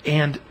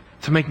 And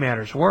to make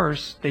matters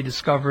worse, they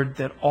discovered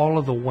that all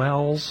of the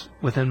wells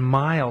within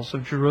miles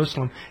of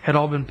Jerusalem had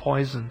all been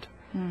poisoned.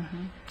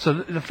 Mm-hmm. So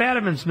the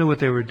Fatimids knew what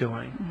they were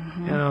doing.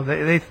 Mm-hmm. You know,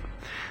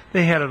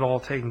 they had it all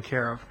taken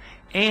care of.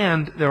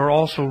 And there were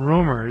also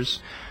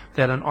rumors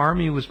that an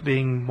army was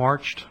being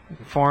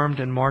formed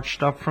and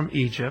marched up from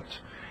Egypt.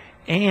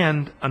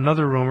 And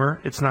another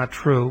rumor, it's not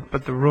true,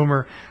 but the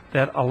rumor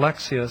that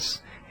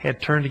Alexius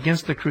had turned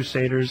against the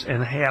Crusaders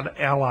and had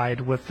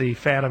allied with the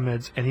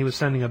Fatimids, and he was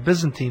sending a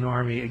Byzantine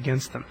army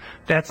against them.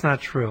 That's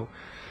not true.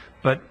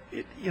 But,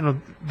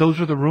 those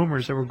were the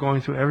rumors that were going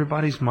through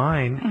everybody's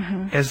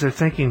mind as they're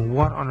thinking,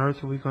 what on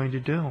earth are we going to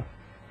do?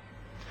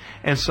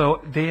 And so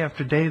day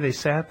after day they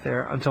sat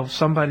there until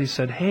somebody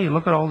said, hey,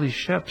 look at all these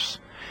ships.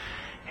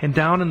 And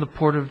down in the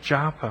port of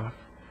Joppa,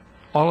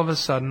 all of a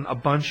sudden a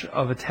bunch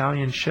of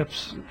Italian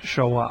ships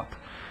show up.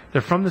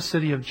 They're from the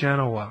city of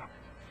Genoa.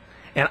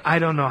 And I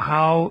don't know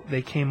how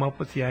they came up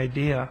with the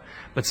idea,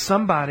 but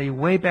somebody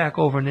way back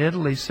over in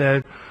Italy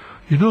said,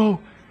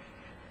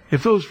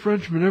 if those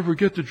Frenchmen ever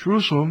get to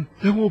Jerusalem,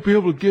 they won't be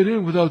able to get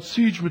in without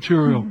siege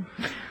material.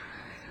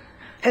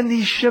 And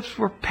these ships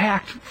were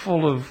packed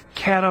full of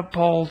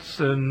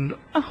catapults and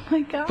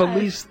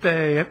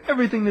ballistae and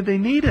everything that they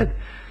needed,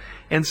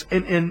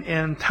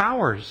 and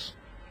towers.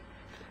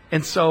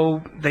 And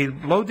so they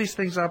load these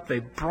things up. They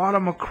brought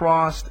them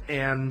across,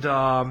 and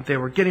they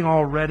were getting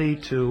all ready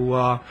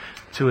to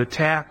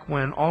attack.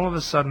 When all of a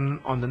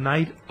sudden, on the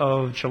night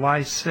of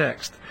July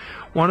 6th,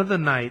 one of the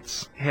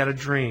knights had a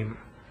dream.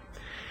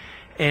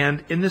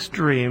 And in this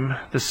dream,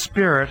 the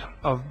spirit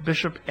of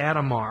Bishop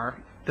Adhemar,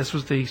 this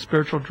was the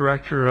spiritual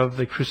director of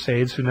the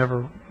Crusades who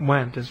never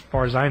went, as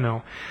far as I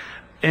know.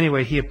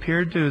 Anyway, he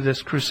appeared to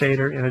this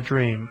crusader in a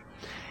dream.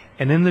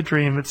 And in the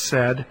dream it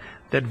said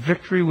that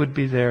victory would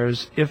be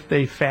theirs if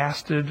they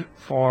fasted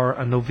for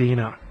a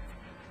novena.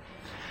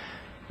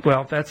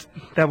 Well, that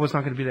was not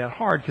going to be that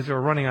hard because they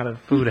were running out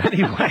of food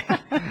anyway.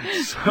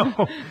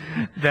 So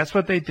that's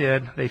what they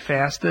did. They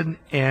fasted,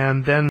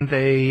 and then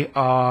they,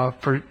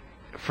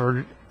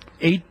 for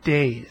 8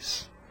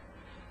 days,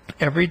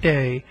 every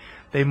day,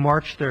 they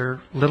marched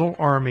their little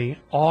army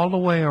all the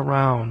way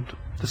around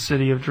the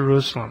city of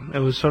Jerusalem. It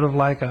was sort of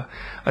like a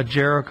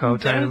Jericho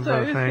kind of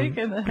thing.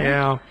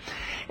 Yeah.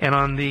 And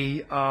on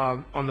the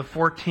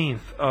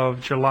 14th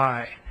of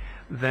July,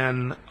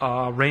 then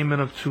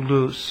Raymond of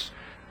Toulouse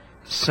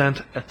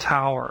sent a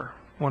tower,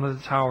 one of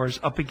the towers,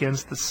 up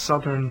against the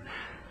southern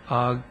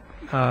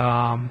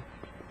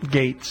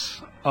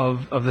gates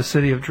of the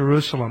city of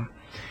Jerusalem.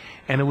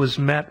 And it was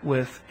met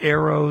with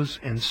arrows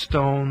and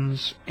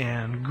stones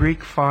and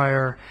Greek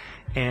fire,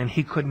 and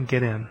he couldn't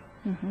get in.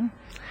 Mm-hmm.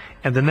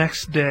 And the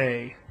next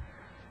day,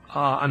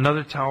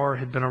 another tower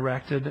had been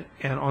erected,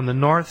 and on the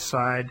north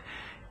side,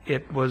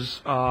 it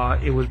was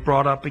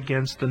brought up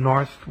against the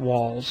north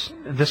walls.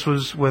 This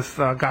was with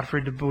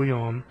Godfrey de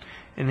Bouillon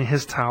in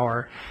his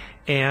tower,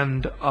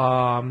 and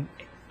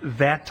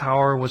that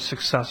tower was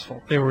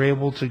successful. They were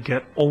able to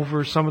get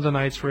over, some of the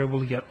knights were able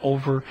to get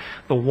over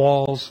the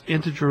walls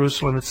into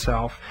Jerusalem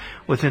itself.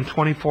 Within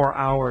 24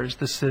 hours,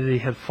 the city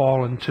had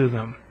fallen to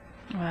them.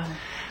 Wow.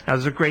 Now,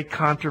 there's a great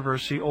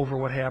controversy over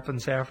what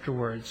happens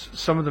afterwards.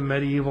 Some of the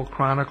medieval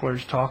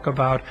chroniclers talk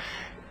about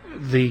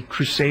the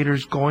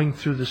Crusaders going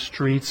through the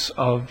streets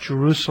of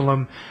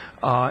Jerusalem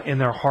in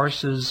their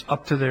horses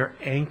up to their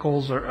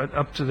ankles or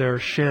up to their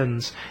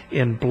shins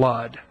in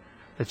blood.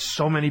 That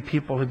so many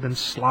people had been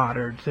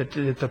slaughtered, that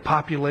the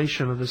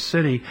population of the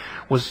city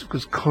was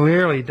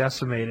clearly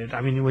decimated.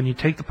 I mean, when you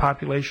take the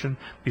population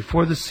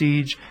before the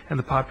siege and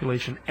the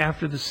population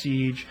after the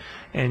siege,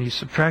 and you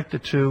subtract the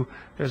two,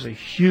 there's a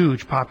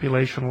huge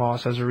population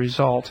loss as a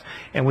result.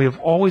 And we have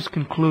always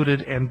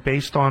concluded, and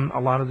based on a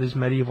lot of these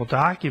medieval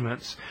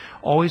documents,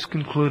 always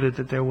concluded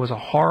that there was a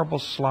horrible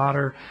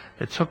slaughter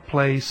that took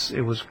place.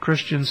 It was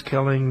Christians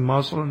killing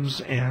Muslims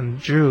and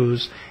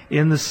Jews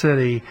in the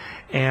city,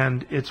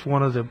 and it's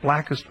one of the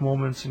blackest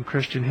moments in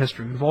Christian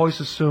history. We've always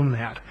assumed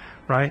that,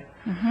 right?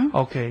 Mm-hmm.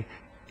 Okay.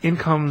 In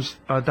comes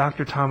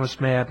Dr. Thomas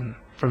Madden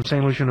from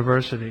St. Louis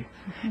University,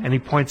 mm-hmm. and he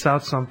points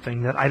out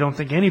something that I don't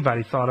think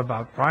anybody thought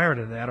about prior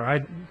to that,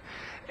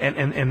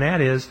 and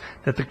that is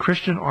that the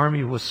Christian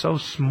army was so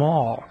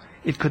small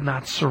it could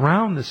not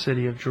surround the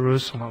city of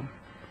Jerusalem.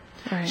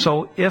 Right.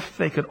 So if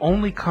they could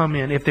only come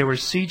in, if they were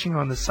sieging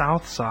on the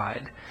south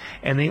side,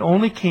 and they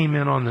only came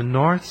in on the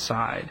north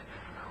side,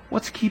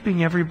 what's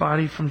keeping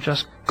everybody from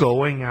just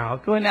going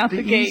out the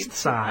east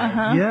side?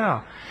 Uh-huh.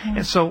 Yeah.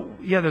 And so,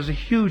 there's a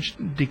huge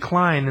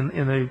decline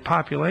in the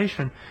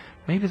population.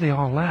 Maybe they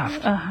all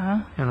left.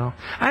 Uh-huh.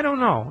 I don't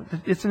know.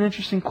 It's an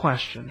interesting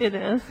question. It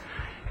is.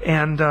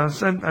 And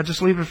so I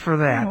just leave it for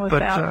that.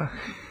 Without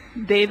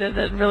data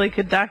that really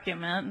could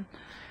document.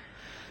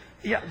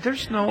 Yeah,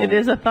 there's no. It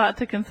is a thought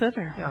to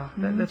consider. Yeah,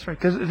 that's right.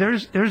 Because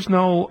there's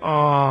no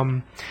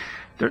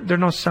there are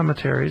no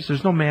cemeteries.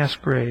 There's no mass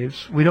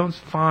graves. We don't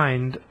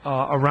find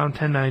around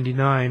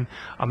 1099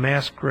 a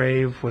mass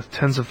grave with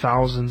tens of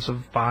thousands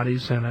of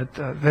bodies in it.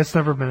 That's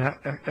never been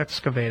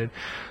excavated.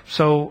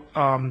 So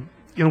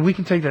we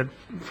can take that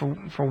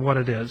for what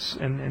it is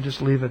and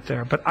just leave it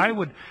there. But I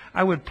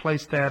would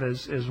place that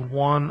as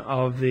one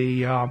of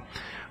the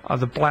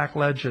black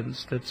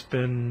legends that's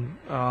been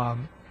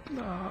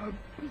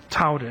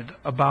touted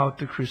about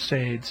the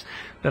Crusades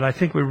that I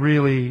think we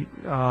really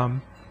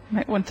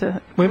might want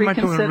to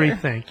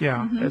rethink. Yeah,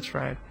 mm-hmm. That's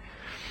right.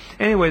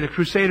 Anyway, the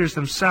Crusaders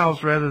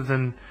themselves, rather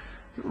than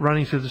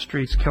running through the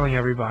streets killing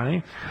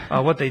everybody,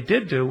 what they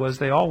did do was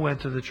they all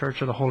went to the Church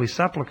of the Holy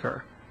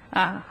Sepulchre.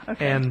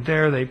 Okay. And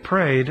there they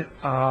prayed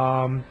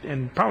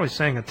and probably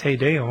sang a Te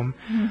Deum,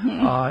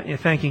 mm-hmm.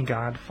 Thanking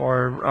God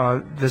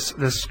for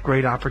this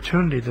great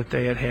opportunity that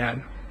they had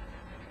had.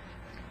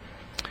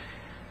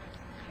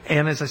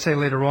 And as I say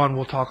later on,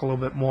 we'll talk a little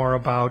bit more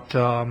about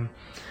the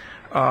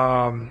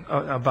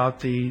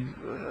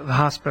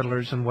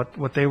Hospitallers and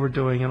what they were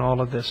doing in all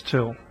of this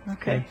too.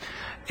 Okay.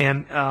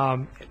 And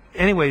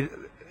anyway,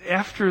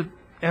 after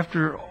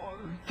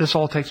this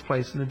all takes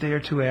place, in the day or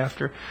two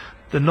after,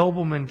 the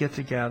noblemen get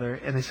together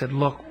and they said,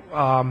 "Look,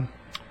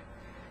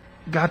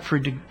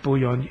 Godfrey de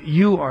Bouillon,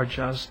 you are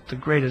just the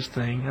greatest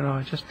thing,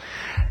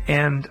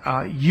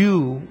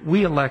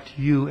 we elect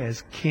you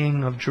as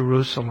King of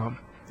Jerusalem."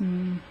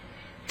 Mm.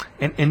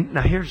 And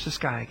now here's this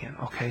guy again,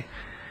 okay?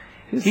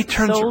 He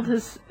sold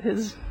his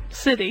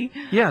city.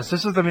 Yes,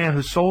 this is the man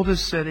who sold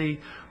his city,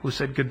 who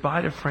said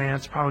goodbye to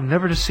France, probably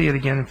never to see it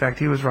again. In fact,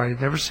 he was right,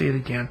 he'd never see it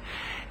again.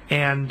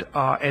 And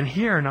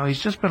here, now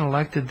he's just been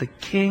elected the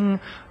King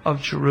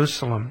of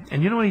Jerusalem.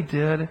 And you know what he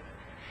did?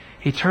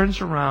 He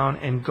turns around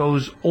and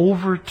goes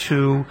over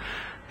to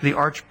the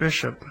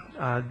Archbishop,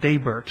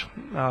 Daybert.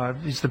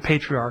 He's the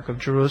Patriarch of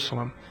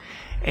Jerusalem.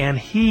 And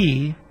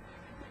he,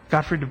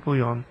 Godfrey de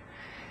Bouillon,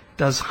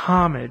 does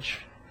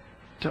homage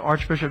to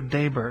Archbishop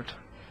Daybert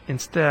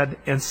instead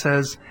and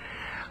says,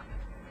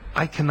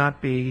 "I cannot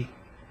be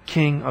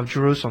King of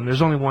Jerusalem.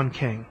 There's only one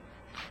king,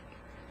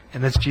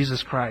 and that's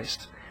Jesus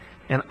Christ.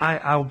 And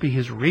I will be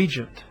his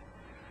regent,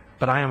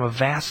 but I am a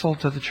vassal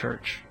to the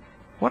church."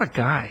 What a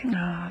guy.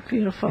 Ah,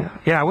 beautiful.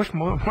 Yeah, I wish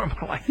more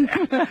like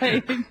that.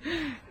 Right.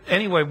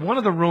 Anyway, one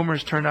of the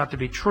rumors turned out to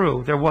be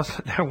true. There was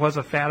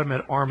a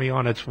Fatimid army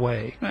on its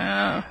way.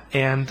 Wow.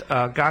 And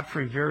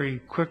Godfrey very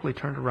quickly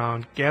turned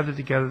around, gathered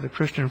together the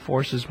Christian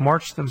forces,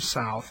 marched them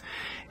south,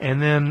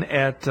 and then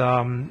at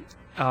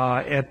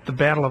the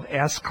Battle of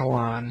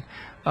Ascalon,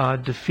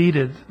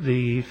 defeated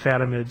the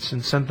Fatimids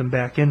and sent them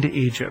back into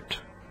Egypt.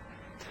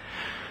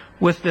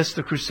 With this,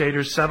 the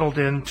Crusaders settled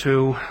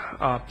into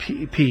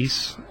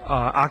peace,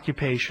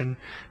 occupation.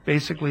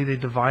 Basically, they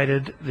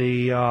divided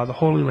the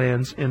Holy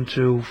Lands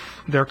into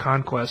their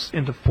conquests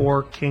into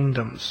 4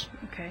 kingdoms.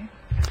 Okay.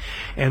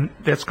 And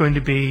that's going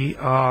to be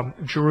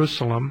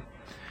Jerusalem.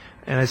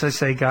 And as I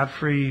say,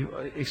 Godfrey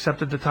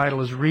accepted the title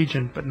as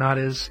regent, but not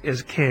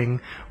as king.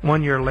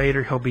 1 year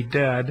later, he'll be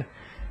dead.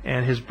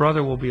 And his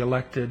brother will be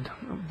elected,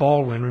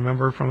 Baldwin,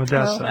 remember, from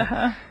Edessa. Oh,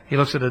 uh-huh. He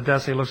looks at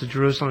Edessa, he looks at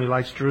Jerusalem, he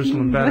likes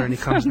Jerusalem better, and he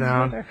comes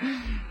down. Better.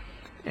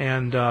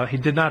 And he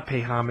did not pay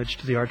homage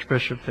to the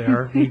archbishop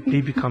there. He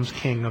becomes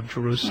king of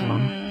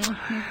Jerusalem.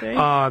 Okay.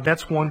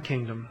 That's one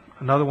kingdom.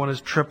 Another one is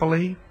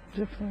Tripoli.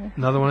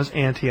 Another one is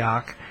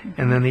Antioch.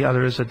 And then the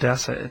other is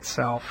Edessa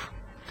itself.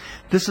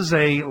 This is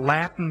a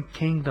Latin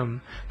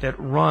kingdom that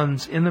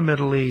runs in the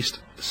Middle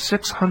East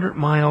 600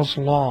 miles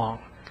long.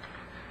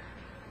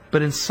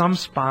 but in some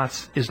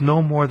spots is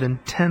no more than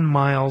 10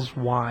 miles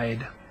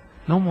wide.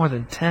 No more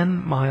than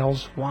 10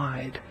 miles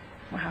wide.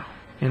 Wow.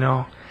 You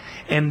know,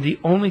 and the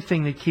only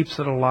thing that keeps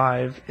it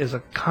alive is a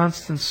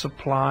constant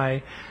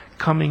supply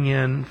coming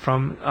in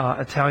from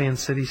Italian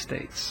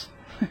city-states.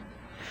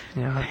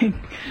 Yeah.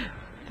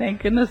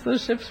 Thank goodness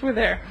those ships were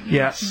there.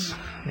 Yes.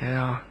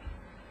 Yeah.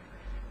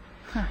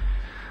 Huh.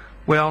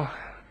 Well,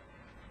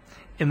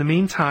 in the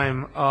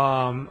meantime,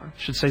 I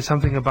should say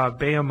something about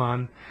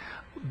Bohemond.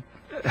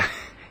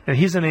 And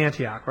he's in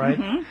Antioch, right?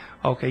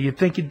 Mm-hmm. Okay, you'd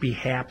think he'd be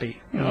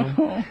happy, you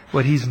know,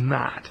 but he's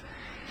not.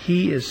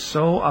 He is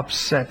so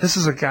upset. This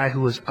is a guy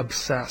who is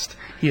obsessed.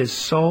 He is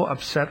so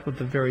upset with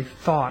the very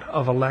thought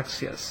of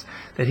Alexius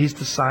that he's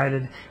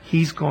decided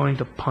he's going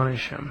to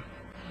punish him.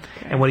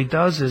 Okay. And what he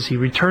does is he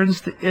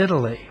returns to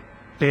Italy.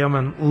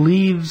 Bohemond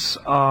leaves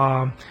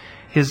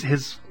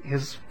his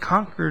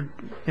conquered,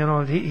 you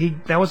know, he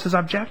that was his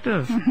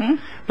objective. Mm-hmm.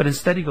 But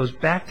instead he goes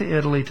back to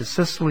Italy, to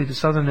Sicily, to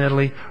southern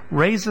Italy,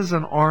 raises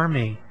an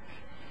army,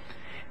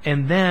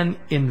 and then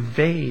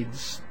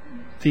invades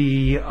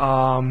the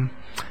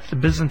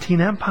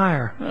Byzantine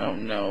Empire. Oh,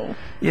 no.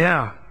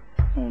 Yeah.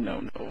 Oh,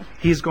 no.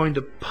 He's going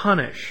to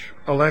punish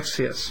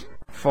Alexius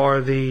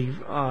for the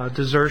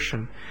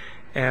desertion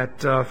at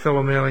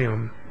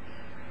Philomelium.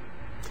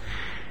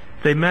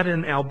 They met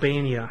in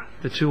Albania,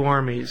 the two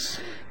armies,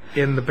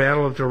 in the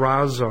Battle of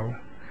Durazzo,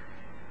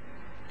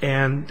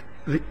 and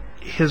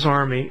his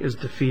army is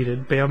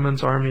defeated.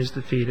 Bohemond's army is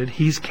defeated.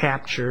 He's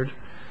captured.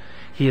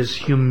 He is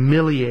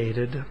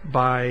humiliated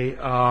by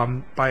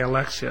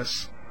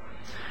Alexius,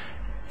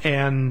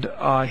 and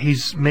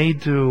he's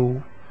made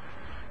to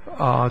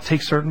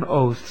take certain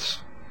oaths,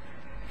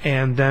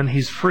 and then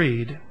he's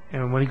freed.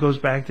 And when he goes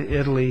back to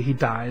Italy, he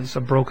dies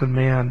a broken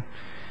man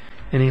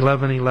in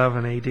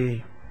 1111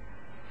 A.D.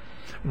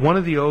 One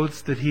of the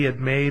oaths that he had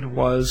made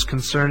was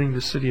concerning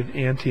the city of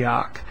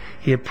Antioch.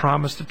 He had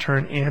promised to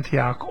turn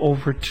Antioch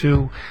over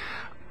to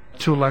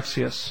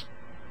Alexius.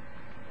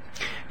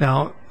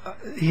 Now,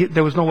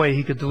 there was no way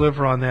he could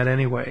deliver on that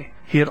anyway.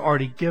 He had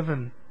already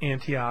given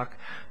Antioch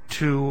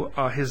to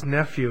his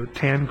nephew,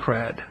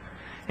 Tancred,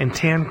 and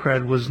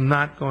Tancred was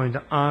not going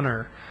to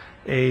honor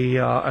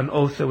an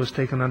oath that was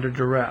taken under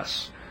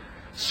duress,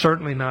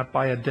 certainly not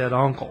by a dead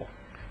uncle.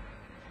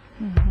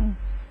 Mm-hmm.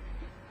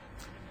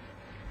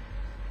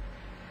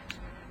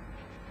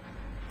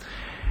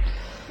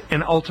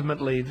 And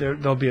ultimately,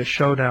 there'll be a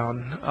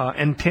showdown,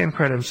 and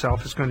Tancred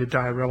himself is going to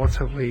die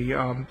relatively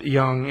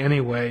young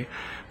anyway.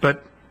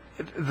 But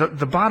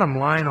the bottom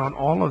line on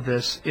all of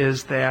this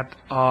is that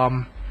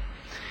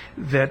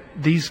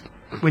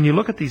when you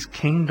look at these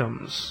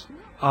kingdoms,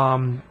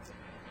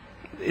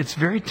 it's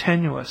very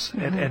tenuous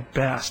at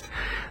best.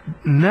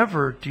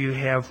 Never do you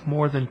have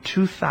more than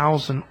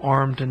 2,000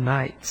 armed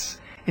knights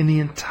in the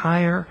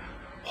entire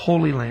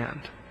Holy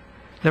Land.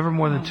 Never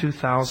more than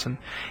 2,000.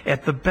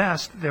 At the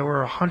best, there were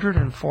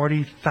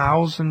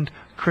 140,000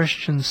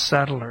 Christian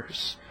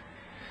settlers.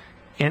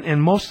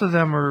 And most of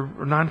them are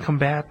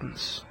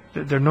non-combatants.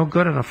 They're no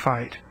good in a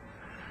fight.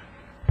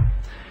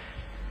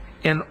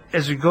 And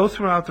as we go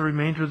throughout the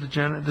remainder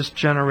of this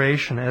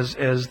generation, as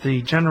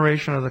the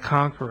generation of the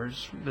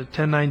conquerors, the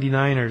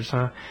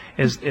 1099ers,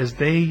 as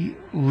they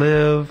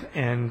live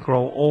and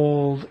grow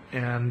old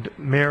and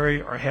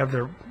marry or have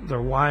their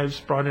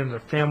wives brought in, their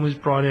families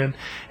brought in,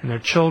 and their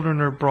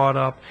children are brought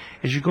up,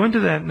 as you go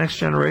into that next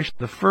generation,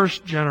 the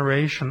first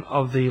generation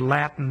of the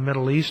Latin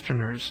Middle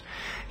Easterners,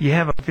 you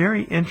have a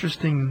very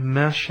interesting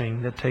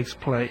meshing that takes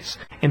place.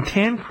 And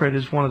Tancred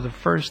is one of the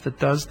first that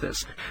does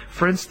this.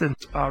 For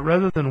instance,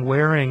 rather than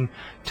wearing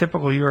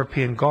typical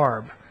European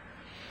garb,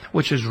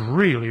 which is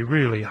really,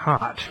 really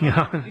hot,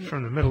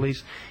 from the Middle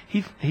East,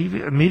 he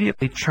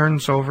immediately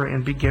turns over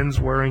and begins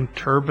wearing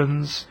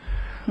turbans,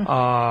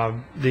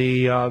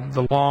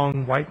 the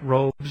long white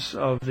robes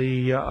of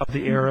the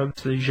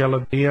Arabs, the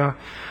jalabiya.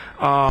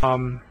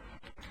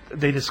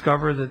 They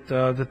discover that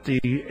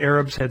the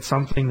Arabs had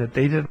something that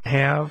they didn't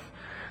have,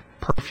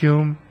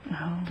 perfume.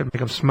 Could make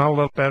them smell a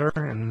little better,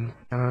 and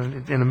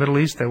in the Middle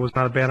East that was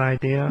not a bad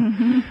idea.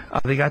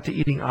 Mm-hmm. They got to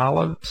eating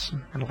olives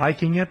and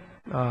liking it,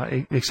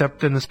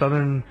 except in the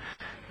southern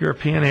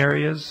European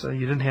areas. You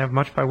didn't have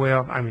much by way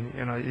of,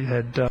 you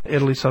had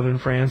Italy, southern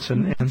France,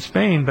 and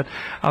Spain, but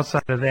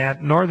outside of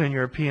that, northern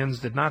Europeans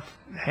did not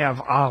have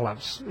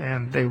olives,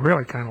 and they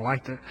really kind of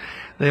liked it.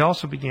 They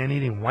also began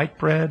eating white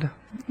bread.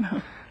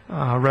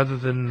 Rather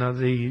than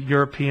the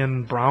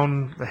European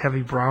the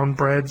heavy brown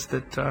breads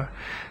that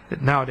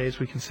nowadays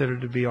we consider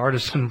to be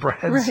artisan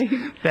breads.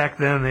 Right. Back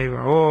then they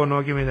were,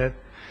 no, give me that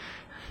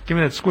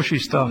squishy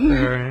stuff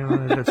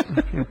there, that's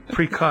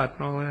pre-cut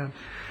and all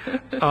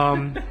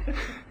that.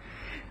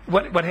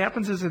 What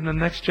happens is in the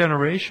next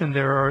generation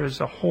there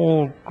is a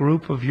whole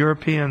group of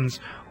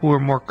Europeans who are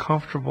more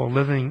comfortable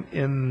living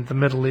in the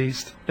Middle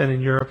East than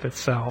in Europe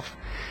itself.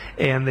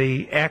 And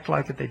they act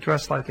like it, they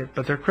dress like it,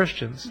 but they're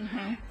Christians.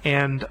 Mm-hmm.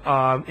 And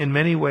in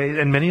many ways,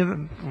 and many of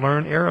them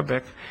learn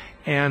Arabic,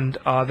 And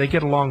they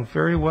get along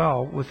very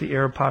well with the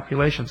Arab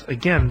populations.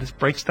 Again, this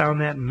breaks down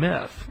that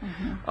myth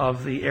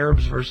of the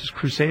Arabs versus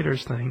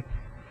Crusaders thing.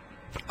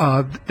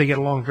 They get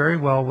along very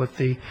well with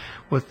the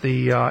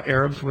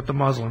Arabs, with the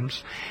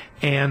Muslims,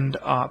 and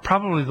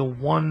probably the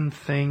one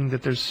thing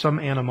that there's some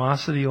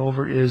animosity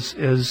over is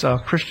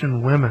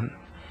Christian women.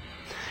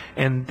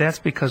 And that's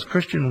because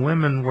Christian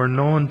women were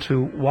known to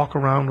walk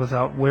around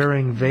without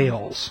wearing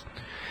veils.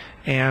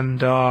 And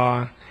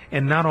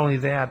not only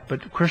that,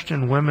 but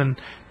Christian women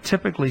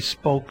typically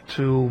spoke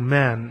to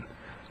men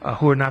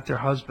who are not their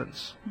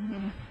husbands.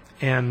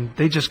 And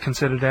they just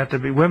considered that to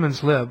be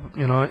women's lib.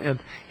 You know, in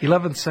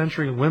 11th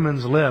century,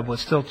 women's lib was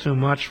still too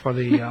much for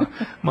the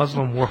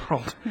Muslim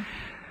world.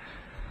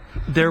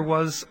 There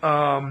was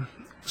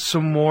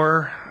some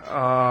more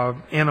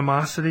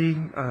animosity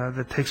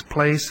that takes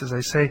place, as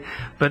I say.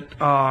 But,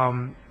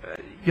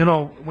 you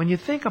know, when you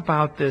think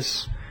about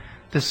this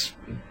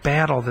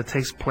battle that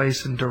takes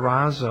place in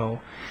Durazzo,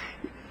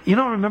 you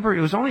know, remember,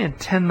 it was only in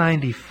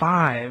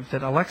 1095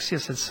 that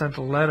Alexius had sent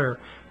a letter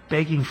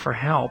begging for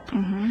help.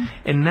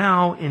 And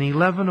now in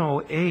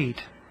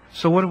 1108,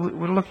 so what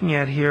we're looking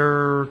at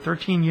here,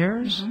 13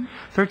 years?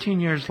 13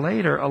 years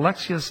later,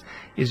 Alexius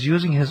is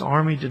using his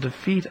army to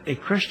defeat a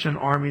Christian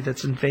army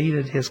that's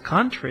invaded his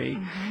country.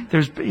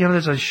 There's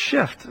a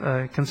shift,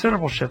 a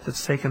considerable shift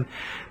that's taken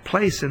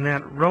place in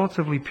that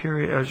relatively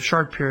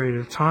short period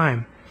of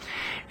time.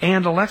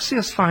 And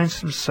Alexius finds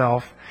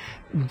himself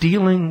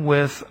dealing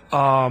with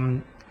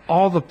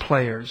all the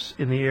players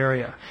in the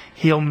area.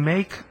 He'll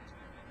make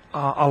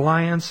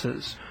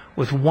alliances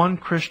with one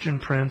Christian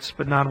prince,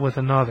 but not with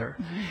another.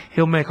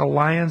 He'll make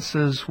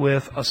alliances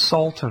with a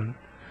sultan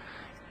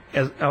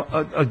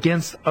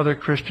against other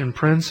Christian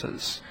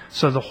princes.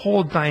 So the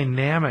whole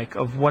dynamic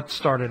of what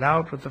started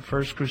out with the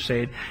First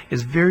Crusade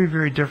is very,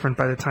 very different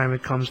by the time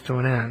it comes to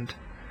an end.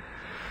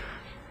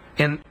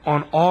 And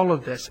on all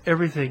of this,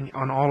 everything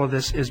on all of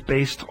this is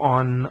based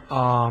on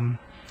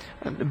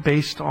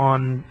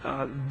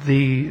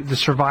the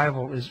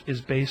survival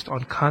is based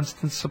on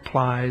constant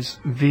supplies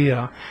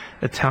via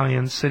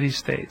Italian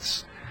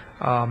city-states.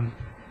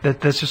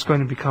 That's just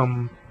going to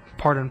become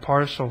part and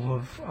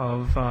parcel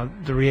of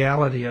the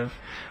reality of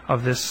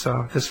this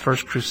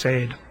First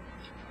Crusade.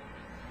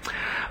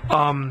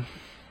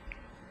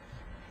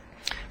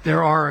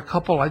 There are a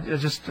couple,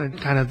 just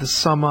kind of to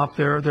sum up,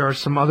 there are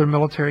some other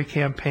military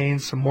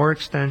campaigns, some more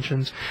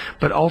extensions,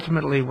 but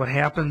ultimately what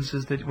happens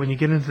is that when you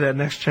get into that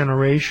next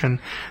generation,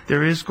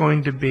 there is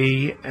going to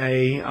be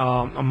a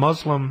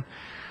Muslim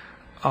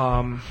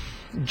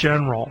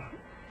general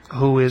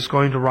who is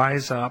going to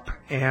rise up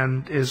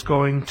and is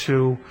going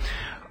to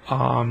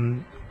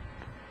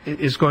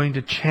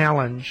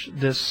challenge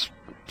this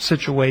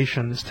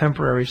situation, this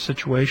temporary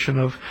situation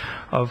of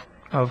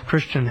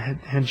Christian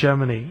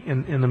hegemony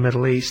in the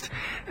Middle East.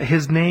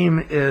 His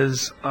name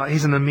is,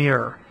 he's an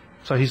emir,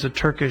 so he's a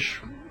Turkish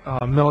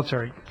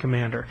military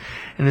commander,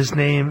 and his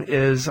name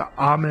is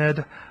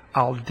Ahmed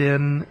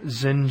al-Din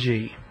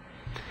Zinji.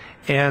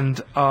 And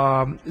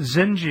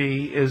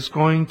Zinji is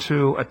going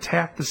to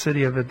attack the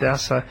city of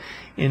Edessa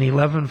in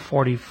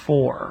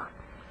 1144.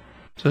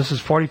 So this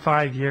is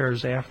 45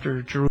 years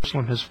after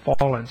Jerusalem has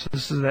fallen. So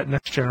this is that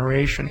next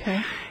generation.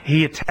 Okay.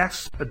 He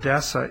attacks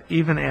Edessa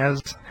even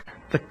as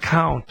the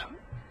Count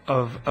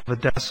of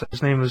Edessa,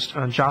 his name was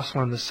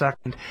Jocelyn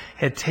II,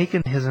 had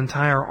taken his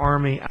entire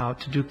army out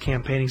to do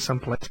campaigning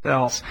someplace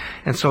else.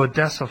 And so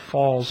Edessa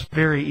falls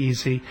very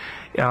easy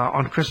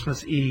on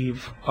Christmas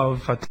Eve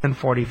of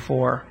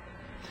 1044.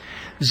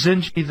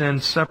 Zinji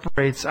then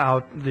separates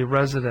out the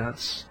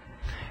residents,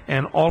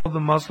 and all of the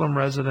Muslim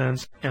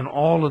residents and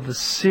all of the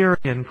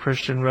Syrian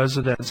Christian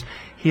residents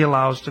he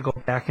allows to go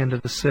back into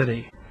the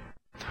city.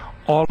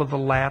 All of the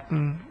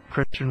Latin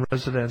Christian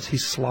residents he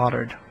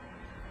slaughtered.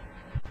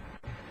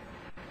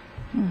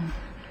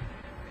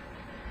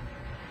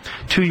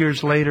 2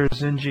 years later,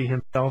 Zinji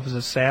himself is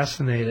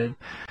assassinated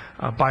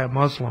by a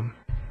Muslim.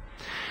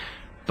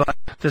 But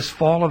this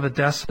fall of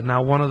Edessa,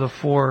 now one of the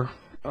four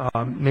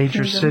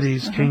major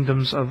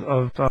kingdoms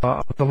of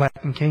the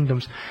Latin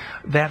kingdoms,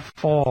 that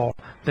fall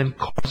then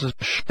causes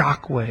a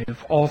shockwave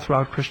all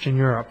throughout Christian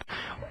Europe.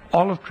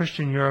 All of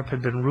Christian Europe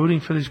had been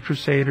rooting for these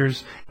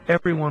crusaders.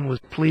 Everyone was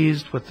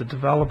pleased with the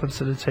developments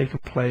that had taken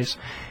place.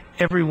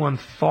 Everyone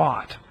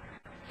thought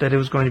that it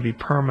was going to be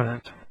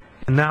permanent.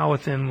 And now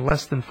within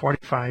less than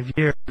 45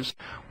 years,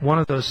 one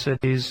of those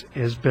cities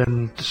has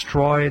been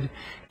destroyed,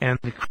 and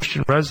the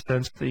Christian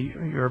residents, the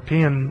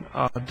European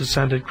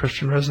descended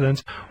Christian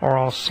residents, are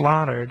all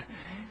slaughtered.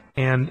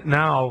 And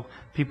now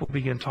people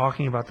begin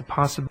talking about the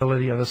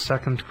possibility of a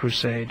second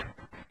crusade.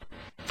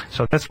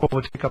 So that's what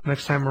we'll take up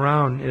next time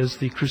around, is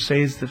the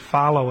crusades that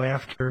follow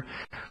after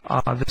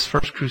this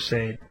first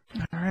crusade.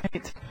 All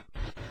right.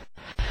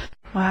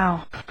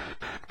 Wow.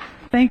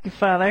 Thank you,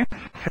 Father.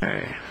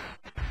 Okay.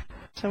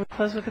 So we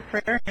close with a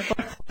prayer.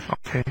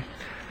 Okay.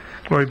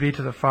 Glory be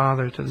to the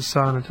Father, to the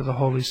Son, and to the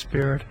Holy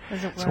Spirit,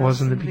 as it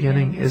was in the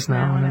beginning, is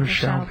now, and ever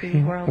shall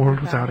be, world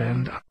without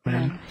end.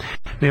 Amen.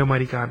 May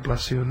Almighty God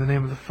bless you in the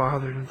name of the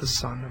Father, and of the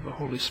Son, and of the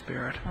Holy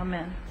Spirit.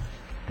 Amen.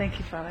 Thank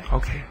you, Father.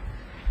 Okay.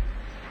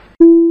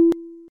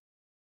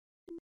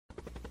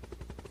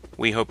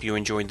 We hope you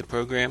enjoyed the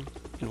program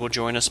and will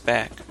join us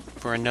back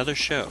for another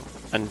show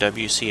on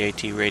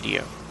WCAT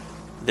Radio.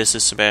 This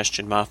is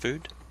Sebastian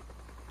Mahfood.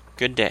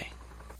 Good day.